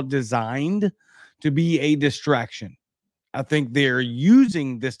this is all designed to be a distraction. I think they're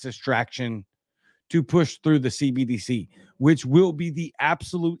using this distraction to push through the CBDC, which will be the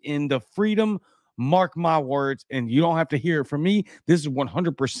absolute end of freedom. Mark my words, and you don't have to hear it from me. This is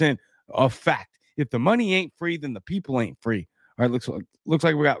 100% a fact. If the money ain't free, then the people ain't free. All right, looks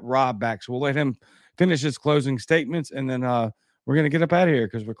like we got Rob back, so we'll let him finish his closing statements, and then we're gonna get up out of here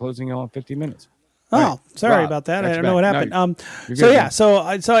because we're closing in 50 minutes. Oh, right, sorry Rob, about that. I don't know what happened. No,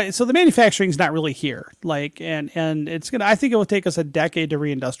 so the manufacturing is not really here. And it's gonna. I think it will take us a decade to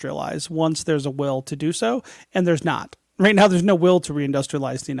reindustrialize once there's a will to do so, and there's not. Right now, there's no will to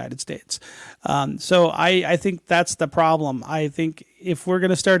reindustrialize the United States. So I think that's the problem. I think if we're going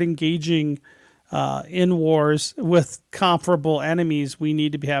to start engaging in wars with comparable enemies, we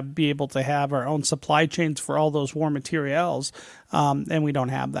need to be able to have our own supply chains for all those war materials, and we don't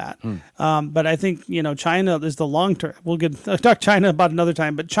have that. But I think China is the long term. We'll talk China about another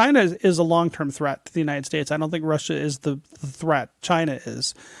time. But China is a long term threat to the United States. I don't think Russia is the threat. China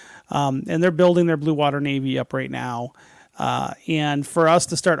is. And they're building their Blue Water Navy up right now. And for us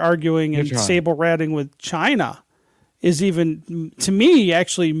to start arguing and saber-rattling with China is even, to me,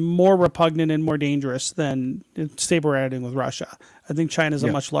 actually more repugnant and more dangerous than saber-rattling with Russia. I think China is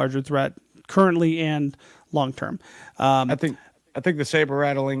a much larger threat currently and long-term. I think the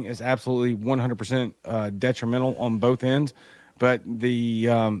saber-rattling is absolutely 100% detrimental on both ends. But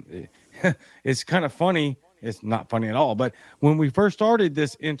it's kind of funny. It's not funny at all. But when we first started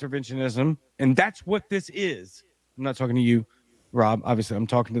this interventionism, and that's what this is. I'm not talking to you. Rob. Obviously, I'm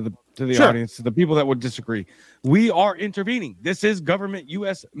talking to the Sure. audience, to the people that would disagree. We are intervening. This is government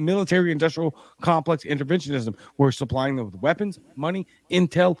U.S. military industrial complex interventionism. We're supplying them with weapons, money,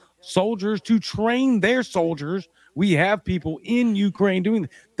 intel, soldiers to train their soldiers. We have people in Ukraine doing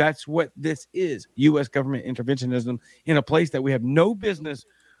that. That's what this is. U.S. government interventionism in a place that we have no business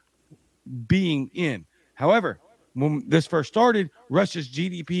being in. However, when this first started, Russia's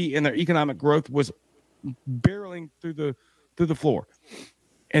GDP and their economic growth was barreling through the floor.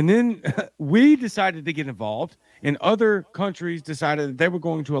 And then we decided to get involved, and other countries decided that they were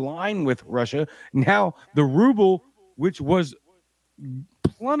going to align with Russia. Now, the ruble, which was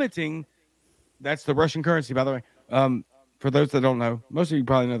plummeting, that's the Russian currency, by the way. For those that don't know, most of you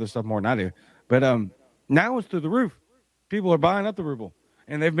probably know this stuff more than I do. But now it's through the roof. People are buying up the ruble,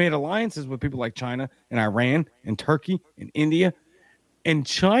 and they've made alliances with people like China and Iran and Turkey and India. And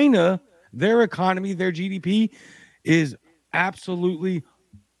China, their economy, their GDP is absolutely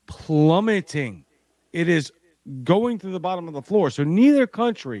plummeting. It is going through the bottom of the floor. So neither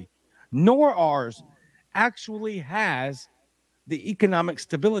country nor ours actually has the economic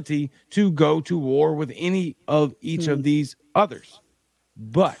stability to go to war with any of each of these others.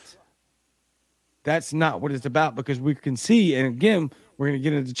 But that's not what it's about, because we can see, and again, we're going to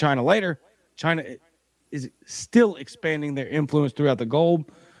get into China later. China is still expanding their influence throughout the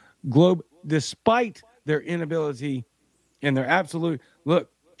globe, despite their inability and their absolute look.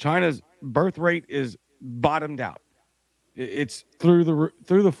 China's birth rate is bottomed out. It's through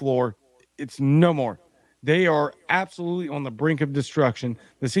the floor. It's no more. They are absolutely on the brink of destruction.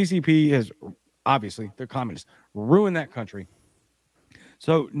 The CCP has, obviously, they're communists, ruined that country.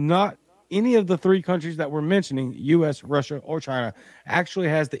 So not any of the three countries that we're mentioning, U.S., Russia, or China, actually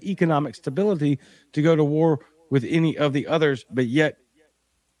has the economic stability to go to war with any of the others. But yet,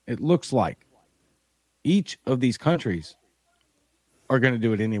 it looks like each of these countries are going to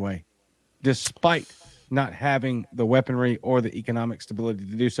do it anyway, despite not having the weaponry or the economic stability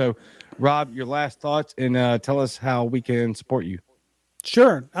to do so. Rob, your last thoughts, and tell us how we can support you.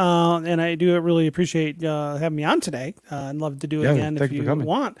 Sure. And I do really appreciate having me on today. I'd love to do it again if you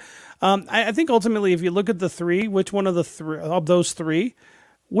want. I think ultimately, if you look at the three, which one of those three,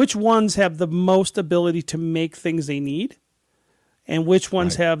 which ones have the most ability to make things they need, and which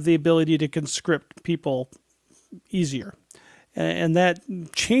ones have the ability to conscript people easier? And that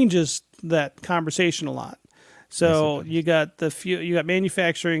changes that conversation a lot. So you got you got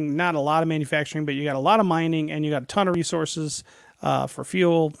manufacturing, not a lot of manufacturing, but you got a lot of mining, and you got a ton of resources for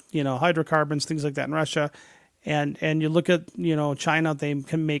fuel, hydrocarbons, things like that in Russia. And you look at, China, they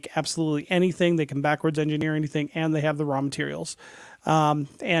can make absolutely anything. They can backwards engineer anything, and they have the raw materials.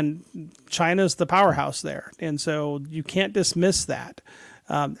 And China's the powerhouse there. And so you can't dismiss that.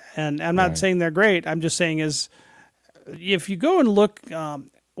 And I'm not saying they're great. I'm just saying if you go and look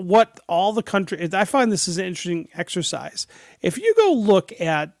what all the countries, I find this is an interesting exercise. If you go look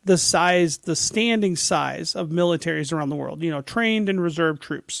at the standing size of militaries around the world, trained and reserve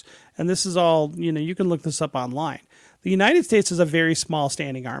troops, and this is all, you can look this up online. The United States is a very small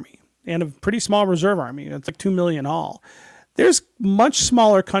standing army and a pretty small reserve army. It's like 2 million all. There's much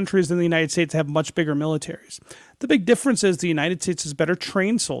smaller countries than the United States that have much bigger militaries. The big difference is the United States has better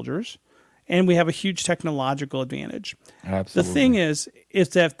trained soldiers, and we have a huge technological advantage. Absolutely. The thing is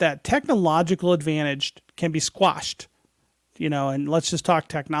that technological advantage can be squashed, and let's just talk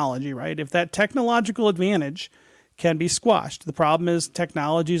technology, right? If that technological advantage can be squashed, the problem is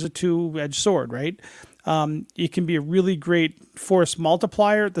technology is a two-edged sword, right? It can be a really great force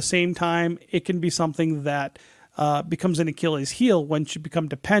multiplier. At the same time, it can be something that becomes an Achilles heel once you become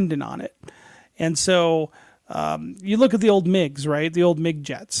dependent on it. And so you look at the old MiGs, right? The old MiG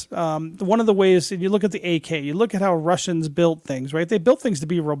jets. One of the ways, and you look at the AK, you look at how Russians built things, right? They built things to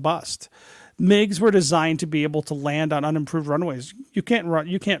be robust. MiGs were designed to be able to land on unimproved runways. You can't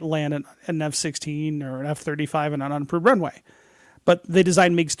land an F-16 or an F-35 on an unimproved runway. But they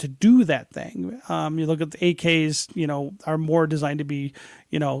designed MiGs to do that thing. You look at the AKs, are more designed to be,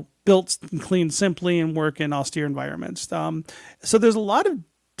 built and cleaned simply and work in austere environments. So there's a lot of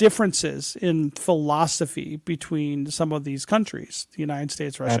differences in philosophy between some of these countries, the United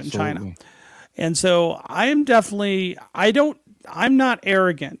States, Russia, and China. And so I'm not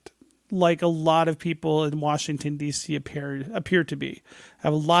arrogant like a lot of people in Washington, D.C. appear to be. I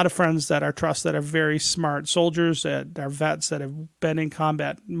have a lot of friends that I trust that are very smart soldiers, that are vets that have been in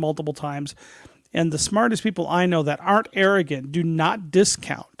combat multiple times. And the smartest people I know that aren't arrogant do not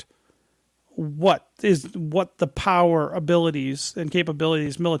discount what the power, abilities, and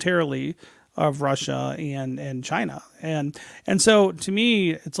capabilities militarily of Russia and China. And so to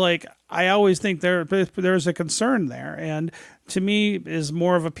me, it's like, I always think there's a concern there. And to me is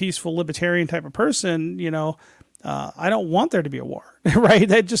more of a peaceful libertarian type of person, I don't want there to be a war, right?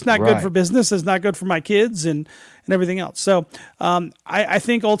 That's just not good for business. It's not good for my kids and everything else. So I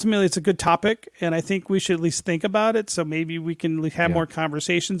think ultimately it's a good topic, and I think we should at least think about it. So maybe we can have more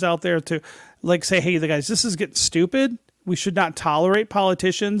conversations out there to say, hey, the guys, this is getting stupid. We should not tolerate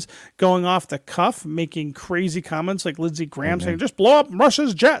politicians going off the cuff, making crazy comments like Lindsey Graham saying, just blow up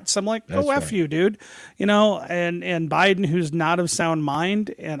Russia's jets. I'm like, go F you, dude. And Biden, who's not of sound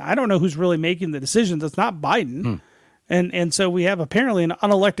mind, and I don't know who's really making the decisions. It's not Biden. And so we have apparently an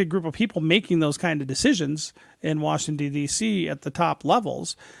unelected group of people making those kind of decisions in Washington, D.C. at the top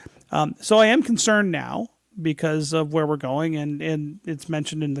levels. So I am concerned now, because of where we're going, and it's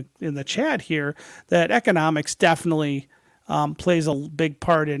mentioned in the chat here that economics definitely plays a big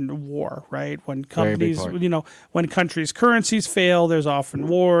part in war, right? When companies, when countries' currencies fail, there's often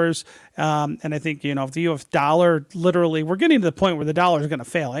wars. And I think, if the U.S. dollar, literally, we're getting to the point where the dollar is going to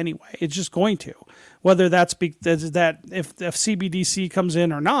fail anyway. It's just going to, whether that's if CBDC comes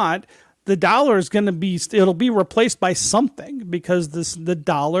in or not. The dollar is going to it'll be replaced by something, because the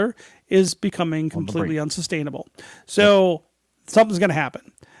dollar is becoming completely unsustainable. So something's going to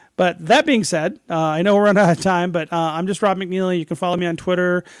happen. But that being said, I know we're running out of time, but I'm just Rob McNeely. You can follow me on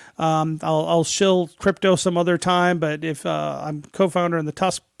Twitter. I'll shill crypto some other time, but if I'm co-founder in the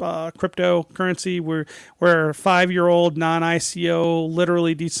Tusk cryptocurrency, we're a 5-year-old non-ICO,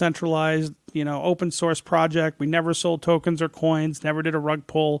 literally decentralized, open source project. We never sold tokens or coins, never did a rug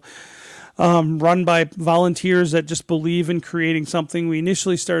pull. Run by volunteers that just believe in creating something. We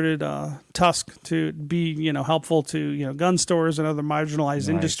initially started Tusk to be, helpful to, gun stores and other marginalized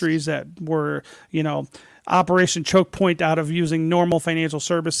industries that were, Operation Choke Point out of using normal financial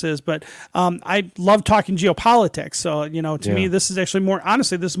services. But I love talking geopolitics. So, to me, this is actually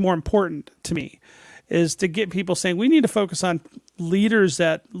this is more important to me, is to get people saying we need to focus on leaders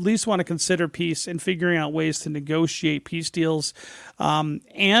that at least want to consider peace and figuring out ways to negotiate peace deals.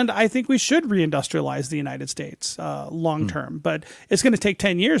 And I think we should reindustrialize the United States long term, but it's going to take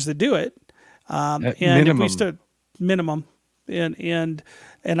 10 years to do it. And minimum. If we start minimum, and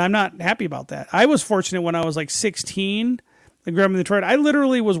I'm not happy about that. I was fortunate when I was like 16, I grew up in Detroit. I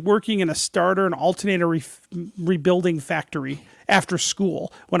literally was working in a starter and alternator rebuilding factory after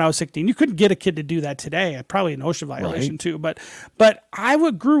school when I was 16. You couldn't get a kid to do that today. Probably an OSHA violation too. But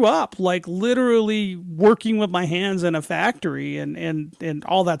I grew up like literally working with my hands in a factory, and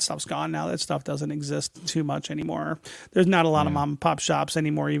all that stuff's gone now. That stuff doesn't exist too much anymore. There's not a lot of mom and pop shops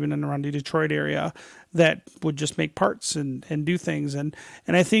anymore, even in around the Detroit area, that would just make parts and do things. And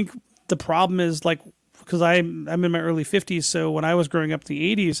I think the problem is, like, because I'm in my early 50s, so when I was growing up in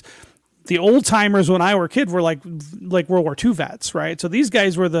the 80s, the old timers when I were a kid were like World War II vets, right? So these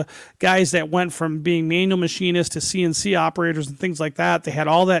guys were the guys that went from being manual machinists to CNC operators and things like that. They had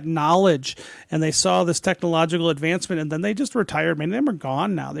all that knowledge, and they saw this technological advancement, and then they just retired. Many of them are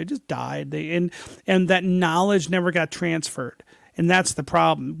gone now. They just died. And that knowledge never got transferred, and that's the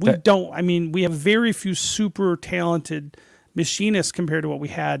problem. We have very few super talented machinists compared to what we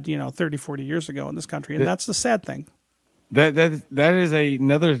had, 30, 40 years ago in this country. And that's the sad thing. That is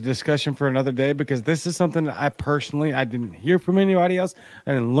another discussion for another day, because this is something that I didn't hear from anybody else.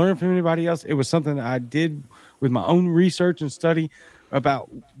 I didn't learn from anybody else. It was something that I did with my own research and study about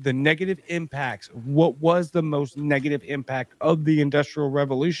the negative impacts. What was the most negative impact of the Industrial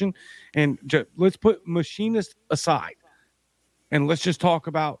Revolution? And let's put machinists aside, and let's just talk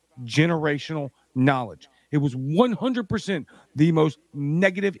about generational knowledge. It was 100% the most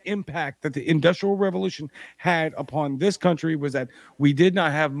negative impact that the Industrial Revolution had upon this country, was that we did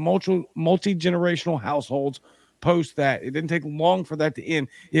not have multi-generational households post that. It didn't take long for that to end.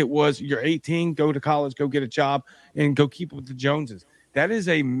 It was, you're 18, go to college, go get a job, and go keep up with the Joneses. That is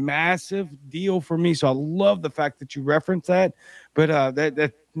a massive deal for me. So I love the fact that you reference that, but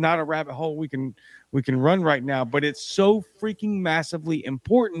that's not a rabbit hole we can run right now. But it's so freaking massively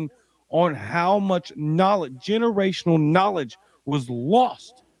important on how much knowledge, generational knowledge, was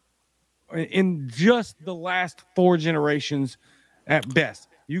lost in just the last 4 generations at best.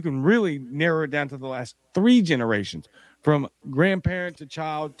 You can really narrow it down to the last 3 generations, from grandparent to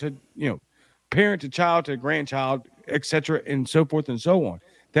child to, parent to child to grandchild, etc., and so forth and so on.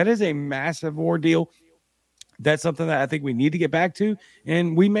 That is a massive ordeal. That's something that I think we need to get back to,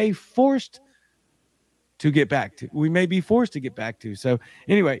 and we may be forced to get back to. So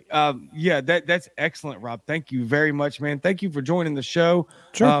anyway, that's excellent, Rob. Thank you very much, man. Thank you for joining the show.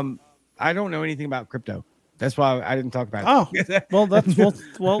 Sure. I don't know anything about crypto. That's why I didn't talk about it. Well,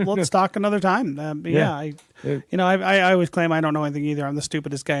 let's talk another time. I always claim I don't know anything either. I'm the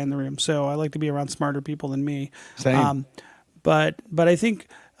stupidest guy in the room, so I like to be around smarter people than me. Same. But I think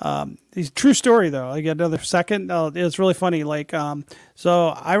true story though. I get another second. It's really funny. Like so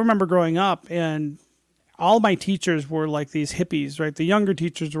I remember growing up and all my teachers were like these hippies, right? The younger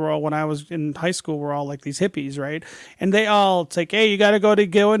teachers were all, when I was in high school, were all like these hippies, right? And they all, it's like, hey, you got to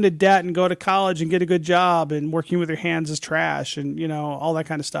go into debt and go to college and get a good job, and working with your hands is trash, and you know, all that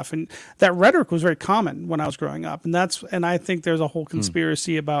kind of stuff. And that rhetoric was very common when I was growing up. And I think there's a whole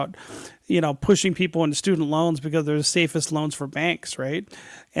conspiracy about, you know, pushing people into student loans because they're the safest loans for banks, right?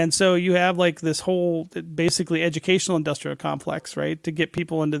 And so you have like this whole basically educational industrial complex, right, to get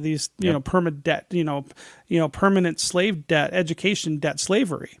people into these, you know, permanent debt, permanent slave debt, education debt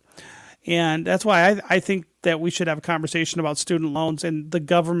slavery. And that's why I think that we should have a conversation about student loans and the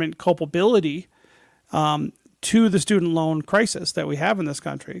government culpability to the student loan crisis that we have in this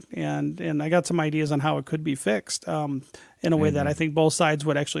country. And I got some ideas on how it could be fixed in a way that I think both sides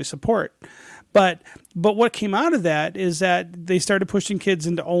would actually support. But what came out of that is that they started pushing kids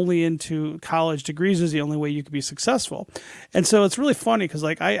into college degrees as the only way you could be successful. And so it's really funny because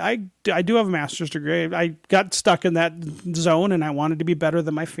like I do have a master's degree. I got stuck in that zone and I wanted to be better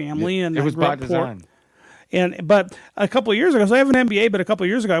than my family. And it was by design. But a couple of years ago, so I have an MBA, but a couple of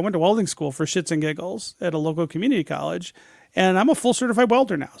years ago, I went to welding school for shits and giggles at a local community college. And I'm a full certified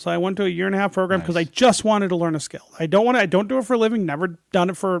welder now. So I went to a 1.5-year program because I just wanted to learn a skill. I don't do it for a living, never done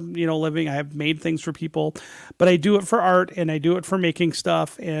it for, living. I have made things for people, but I do it for art and I do it for making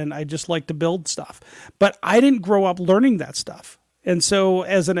stuff. And I just like to build stuff, but I didn't grow up learning that stuff. And so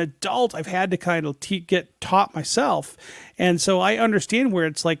as an adult, I've had to kind of get taught myself. And so I understand where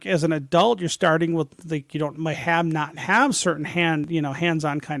it's like, as an adult, you're starting with like, you don't not have certain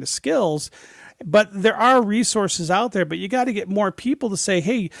hands-on kind of skills. But there are resources out there, but you got to get more people to say,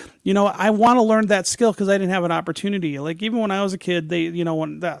 hey, I want to learn that skill because I didn't have an opportunity. Like even when I was a kid, they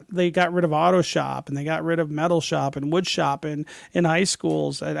got rid of auto shop and they got rid of metal shop and wood shop in high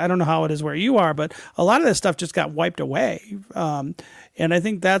schools. I don't know how it is where you are, but a lot of that stuff just got wiped away. And I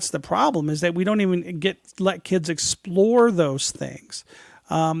think that's the problem, is that we don't even let kids explore those things.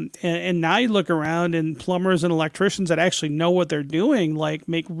 And now you look around and plumbers and electricians that actually know what they're doing, like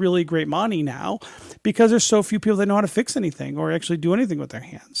make really great money now because there's so few people that know how to fix anything or actually do anything with their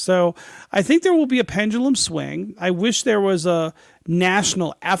hands. So I think there will be a pendulum swing. I wish there was a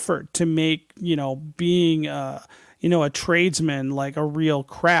national effort to make, being a tradesman like a real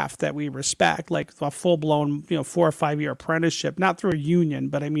craft that we respect, like a full-blown, 4 or 5 year apprenticeship, not through a union,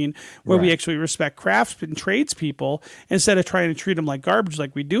 but I mean, where we actually respect crafts and tradespeople instead of trying to treat them like garbage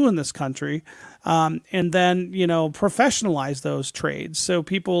like we do in this country. And then, professionalize those trades. So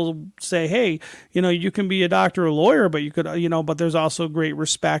people say, hey, you can be a doctor or a lawyer, but you could, but there's also great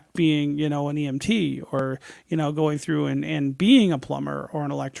respect being, an EMT or, going through and being a plumber or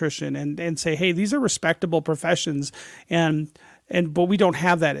an electrician and say, hey, these are respectable professions. But we don't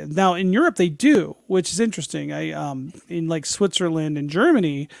have that now in Europe. They do, which is interesting. In like Switzerland and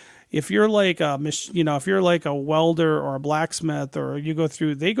Germany, if you're like if you're like a welder or a blacksmith, or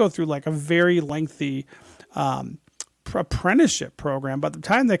they go through like a very lengthy apprenticeship program. By the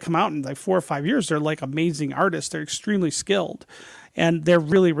time they come out in like 4 or 5 years, they're like amazing artists. They're extremely skilled, and they're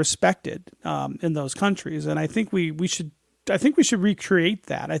really respected in those countries. And I think we should recreate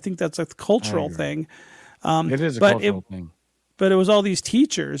that. I think that's a cultural thing. It is a cultural thing. But it was all these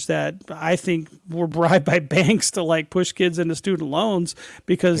teachers that I think were bribed by banks to like push kids into student loans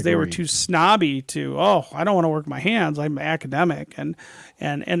because they were too snobby to, I don't want to work my hands. I'm academic. And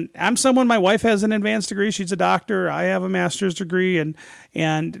I'm someone, my wife has an advanced degree. She's a doctor. I have a master's degree.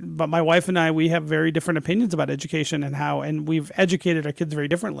 But my wife and I, we have very different opinions about education and we've educated our kids very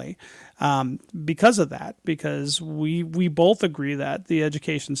differently because of that, because we both agree that the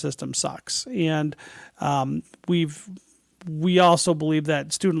education system sucks. And we also believe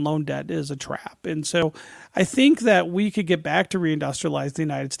that student loan debt is a trap. And so I think that we could get back to reindustrialize the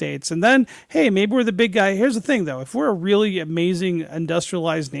United States. And then, hey, maybe we're the big guy. Here's the thing, though. If we're a really amazing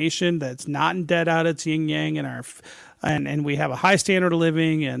industrialized nation that's not in debt out its yin-yang and we have a high standard of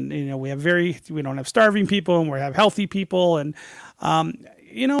living and, we don't have starving people and we have healthy people and,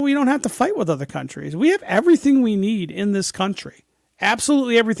 we don't have to fight with other countries. We have everything we need in this country.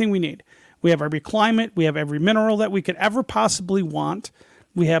 Absolutely everything we need. We have every climate. We have every mineral that we could ever possibly want.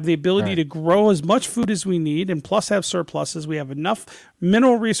 We have the ability to grow as much food as we need and plus have surpluses. We have enough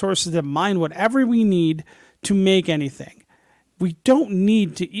mineral resources to mine whatever we need to make anything. We don't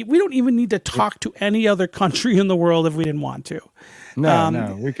need to eat. We don't even need to talk to any other country in the world if we didn't want to.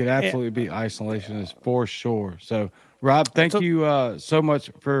 No, we could absolutely be isolationists for sure. So, Rob, thank you so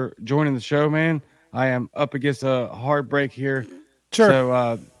much for joining the show, man. I am up against a hard break here. Sure.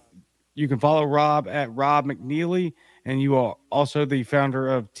 So, you can follow Rob at Rob McNeely, and you are also the founder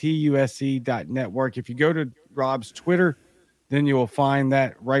of TUSC.network. If you go to Rob's Twitter, then you will find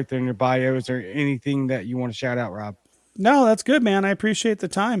that right there in your bio. Is there anything that you want to shout out, Rob? No, that's good, man. I appreciate the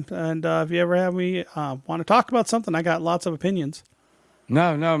time. And if you ever have me want to talk about something, I got lots of opinions.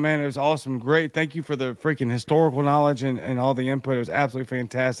 No, man, it was awesome. Great. Thank you for the freaking historical knowledge and all the input. It was absolutely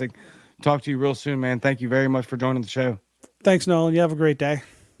fantastic. Talk to you real soon, man. Thank you very much for joining the show. Thanks, Nolan. You have a great day.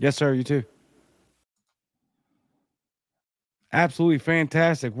 Yes, sir. You too. Absolutely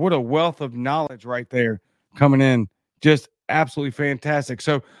fantastic. What a wealth of knowledge right there coming in. Just absolutely fantastic.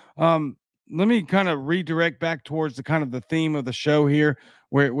 So, let me kind of redirect back towards the kind of the theme of the show here,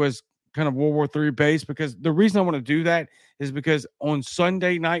 where it was kind of World War III based, because the reason I want to do that is because on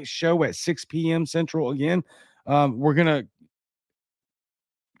Sunday night show at 6 p.m. Central again, we're going to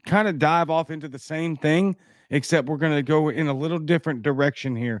kind of dive off into the same thing, except we're going to go in a little different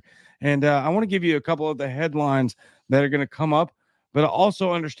direction here. And I want to give you a couple of the headlines that are going to come up, but I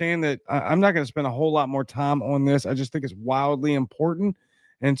also understand that I'm not going to spend a whole lot more time on this. I just think it's wildly important.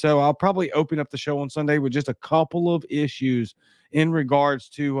 And so I'll probably open up the show on Sunday with just a couple of issues in regards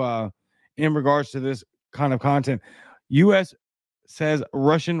to this kind of content. U.S. says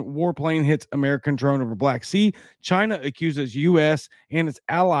Russian warplane hits American drone over Black Sea. China accuses U.S. and its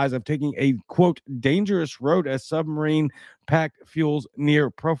allies of taking a, quote, dangerous road as submarine pack fuels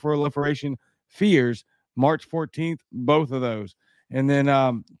near proliferation fears. March 14th, both of those. And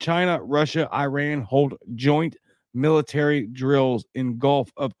then China, Russia, Iran hold joint military drills in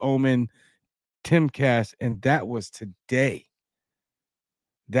Gulf of Oman, Timcast, and that was today.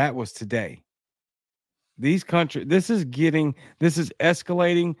 These countries, this is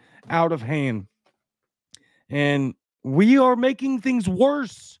escalating out of hand, and we are making things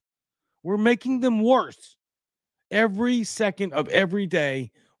worse. We're making them worse every second of every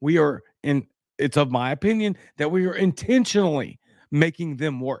day. It's of my opinion that we are intentionally making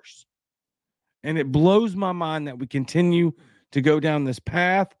them worse. And it blows my mind that we continue to go down this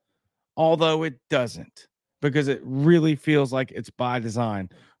path, although it doesn't, because it really feels like it's by design.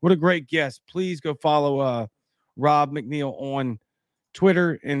 What a great guest. Please go follow Rob McNeil on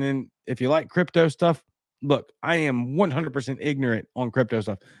Twitter. And then if you like crypto stuff, look, I am 100% ignorant on crypto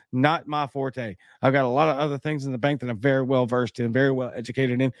stuff. Not my forte. I've got a lot of other things in the bank that I'm very well versed in, very well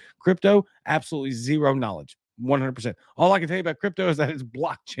educated in. Crypto, absolutely zero knowledge. 100%. All I can tell you about crypto is that it's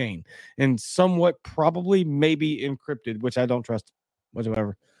blockchain and somewhat probably maybe encrypted, which I don't trust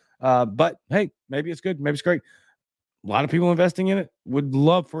whatsoever. But hey, maybe it's good. Maybe it's great. A lot of people investing in it would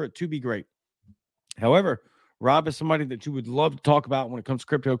love for it to be great. However, Rob is somebody that you would love to talk about when it comes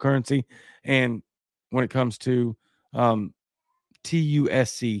to cryptocurrency and when it comes to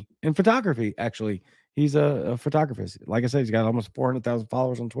TUSC and photography. Actually, he's a photographist. Like I said, he's got almost 400,000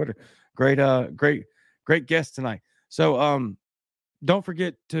 followers on Twitter. Great guest tonight. So don't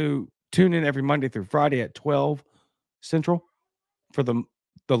forget to tune in every Monday through Friday at 12 Central for the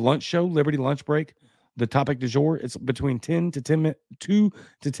lunch show, Liberty Lunch Break. The topic du jour, it's between 2 to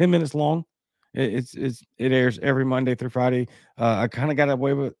 10 minutes long. It airs every Monday through Friday. I kind of got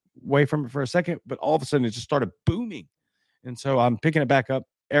away from it for a second, but all of a sudden it just started booming. And so I'm picking it back up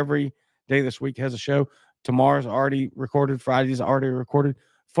every day this week. Has a show. Tomorrow's already recorded. Friday's already recorded.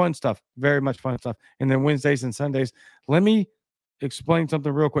 Fun stuff. Very much fun stuff. And then Wednesdays and Sundays. Let me explain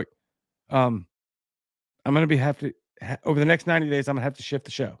something real quick. I'm going to over the next 90 days, I'm going to have to shift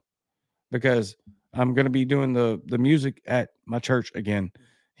the show because I'm going to be doing the music at my church again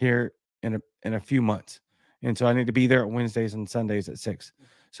here in a few months. And so I need to be there on Wednesdays and Sundays at 6.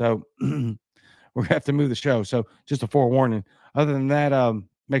 So we're going to have to move the show. So just a forewarning. Other than that,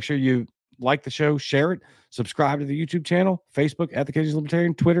 make sure you like the show, share it, subscribe to the YouTube channel, Facebook at The Cajun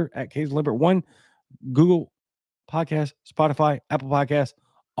Libertarian, Twitter at Cajun Liber 1, Google Podcast, Spotify, Apple Podcasts,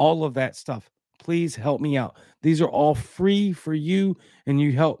 all of that stuff. Please help me out. These are all free for you, and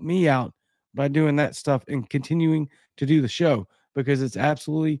you help me out by doing that stuff and continuing to do the show because it's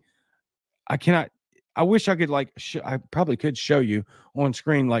absolutely, I wish I could I probably could show you on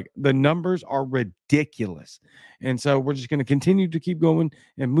screen. Like the numbers are ridiculous. And so we're just going to continue to keep going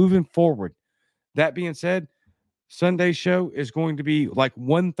and moving forward. That being said, Sunday's show is going to be like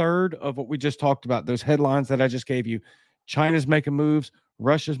 1/3 of what we just talked about. Those headlines that I just gave you. China's making moves.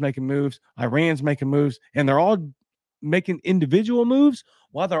 Russia's making moves. Iran's making moves. And they're all making individual moves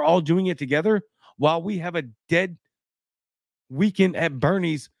while they're all doing it together. While we have a dead Weekend at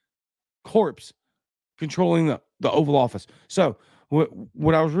Bernie's corpse controlling the Oval Office. So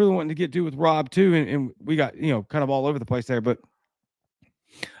what I was really wanting to get to with Rob too, and we got, kind of all over the place there, but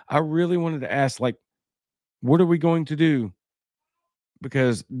I really wanted to ask, like, what are we going to do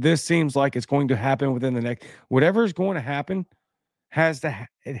because this seems like it's going to happen within the next, whatever is going to happen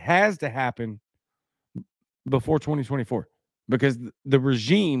it has to happen before 2024, because the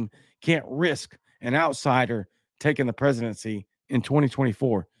regime can't risk an outsider taking the presidency in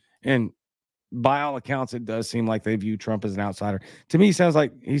 2024. And by all accounts, it does seem like they view Trump as an outsider. To me,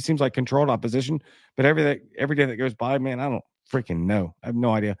 he seems like controlled opposition, but every day that goes by, man, I don't freaking know. I have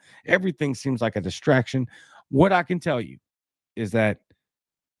no idea. Everything seems like a distraction. What I can tell you is that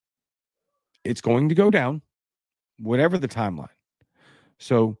it's going to go down, whatever the timeline.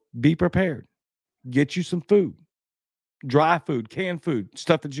 So be prepared. Get you some food, dry food, canned food,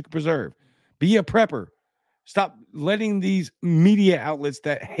 stuff that you can preserve. Be a prepper. Stop letting these media outlets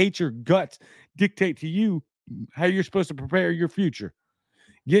that hate your guts dictate to you how you're supposed to prepare your future.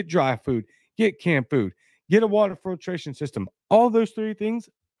 Get dry food, get canned food, get a water filtration system. All those three things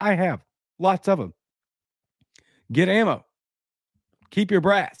I have, lots of them. Get ammo. Keep your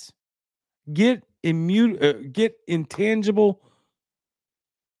brats. Get intangible.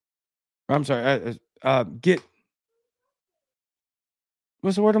 I'm sorry. Get,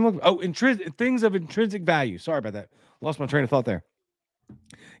 what's the word I'm looking for? Oh, intrinsic things of intrinsic value. Sorry about that. Lost my train of thought there.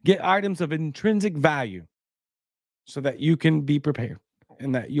 Get items of intrinsic value so that you can be prepared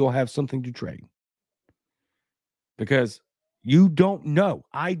and that you'll have something to trade. Because you don't know.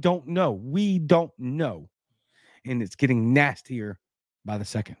 I don't know. We don't know. And it's getting nastier by the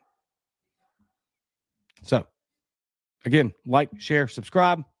second. So, again, like, share,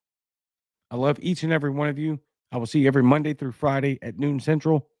 subscribe. I love each and every one of you. I will see you every Monday through Friday at noon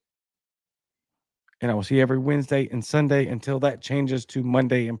Central. And I will see you every Wednesday and Sunday until that changes to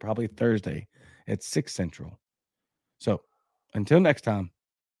Monday and probably Thursday at 6 Central. So, until next time,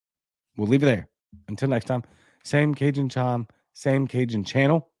 we'll leave it there. Until next time, same Cajun time, same Cajun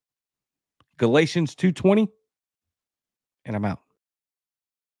channel. Galatians 2:20, and I'm out.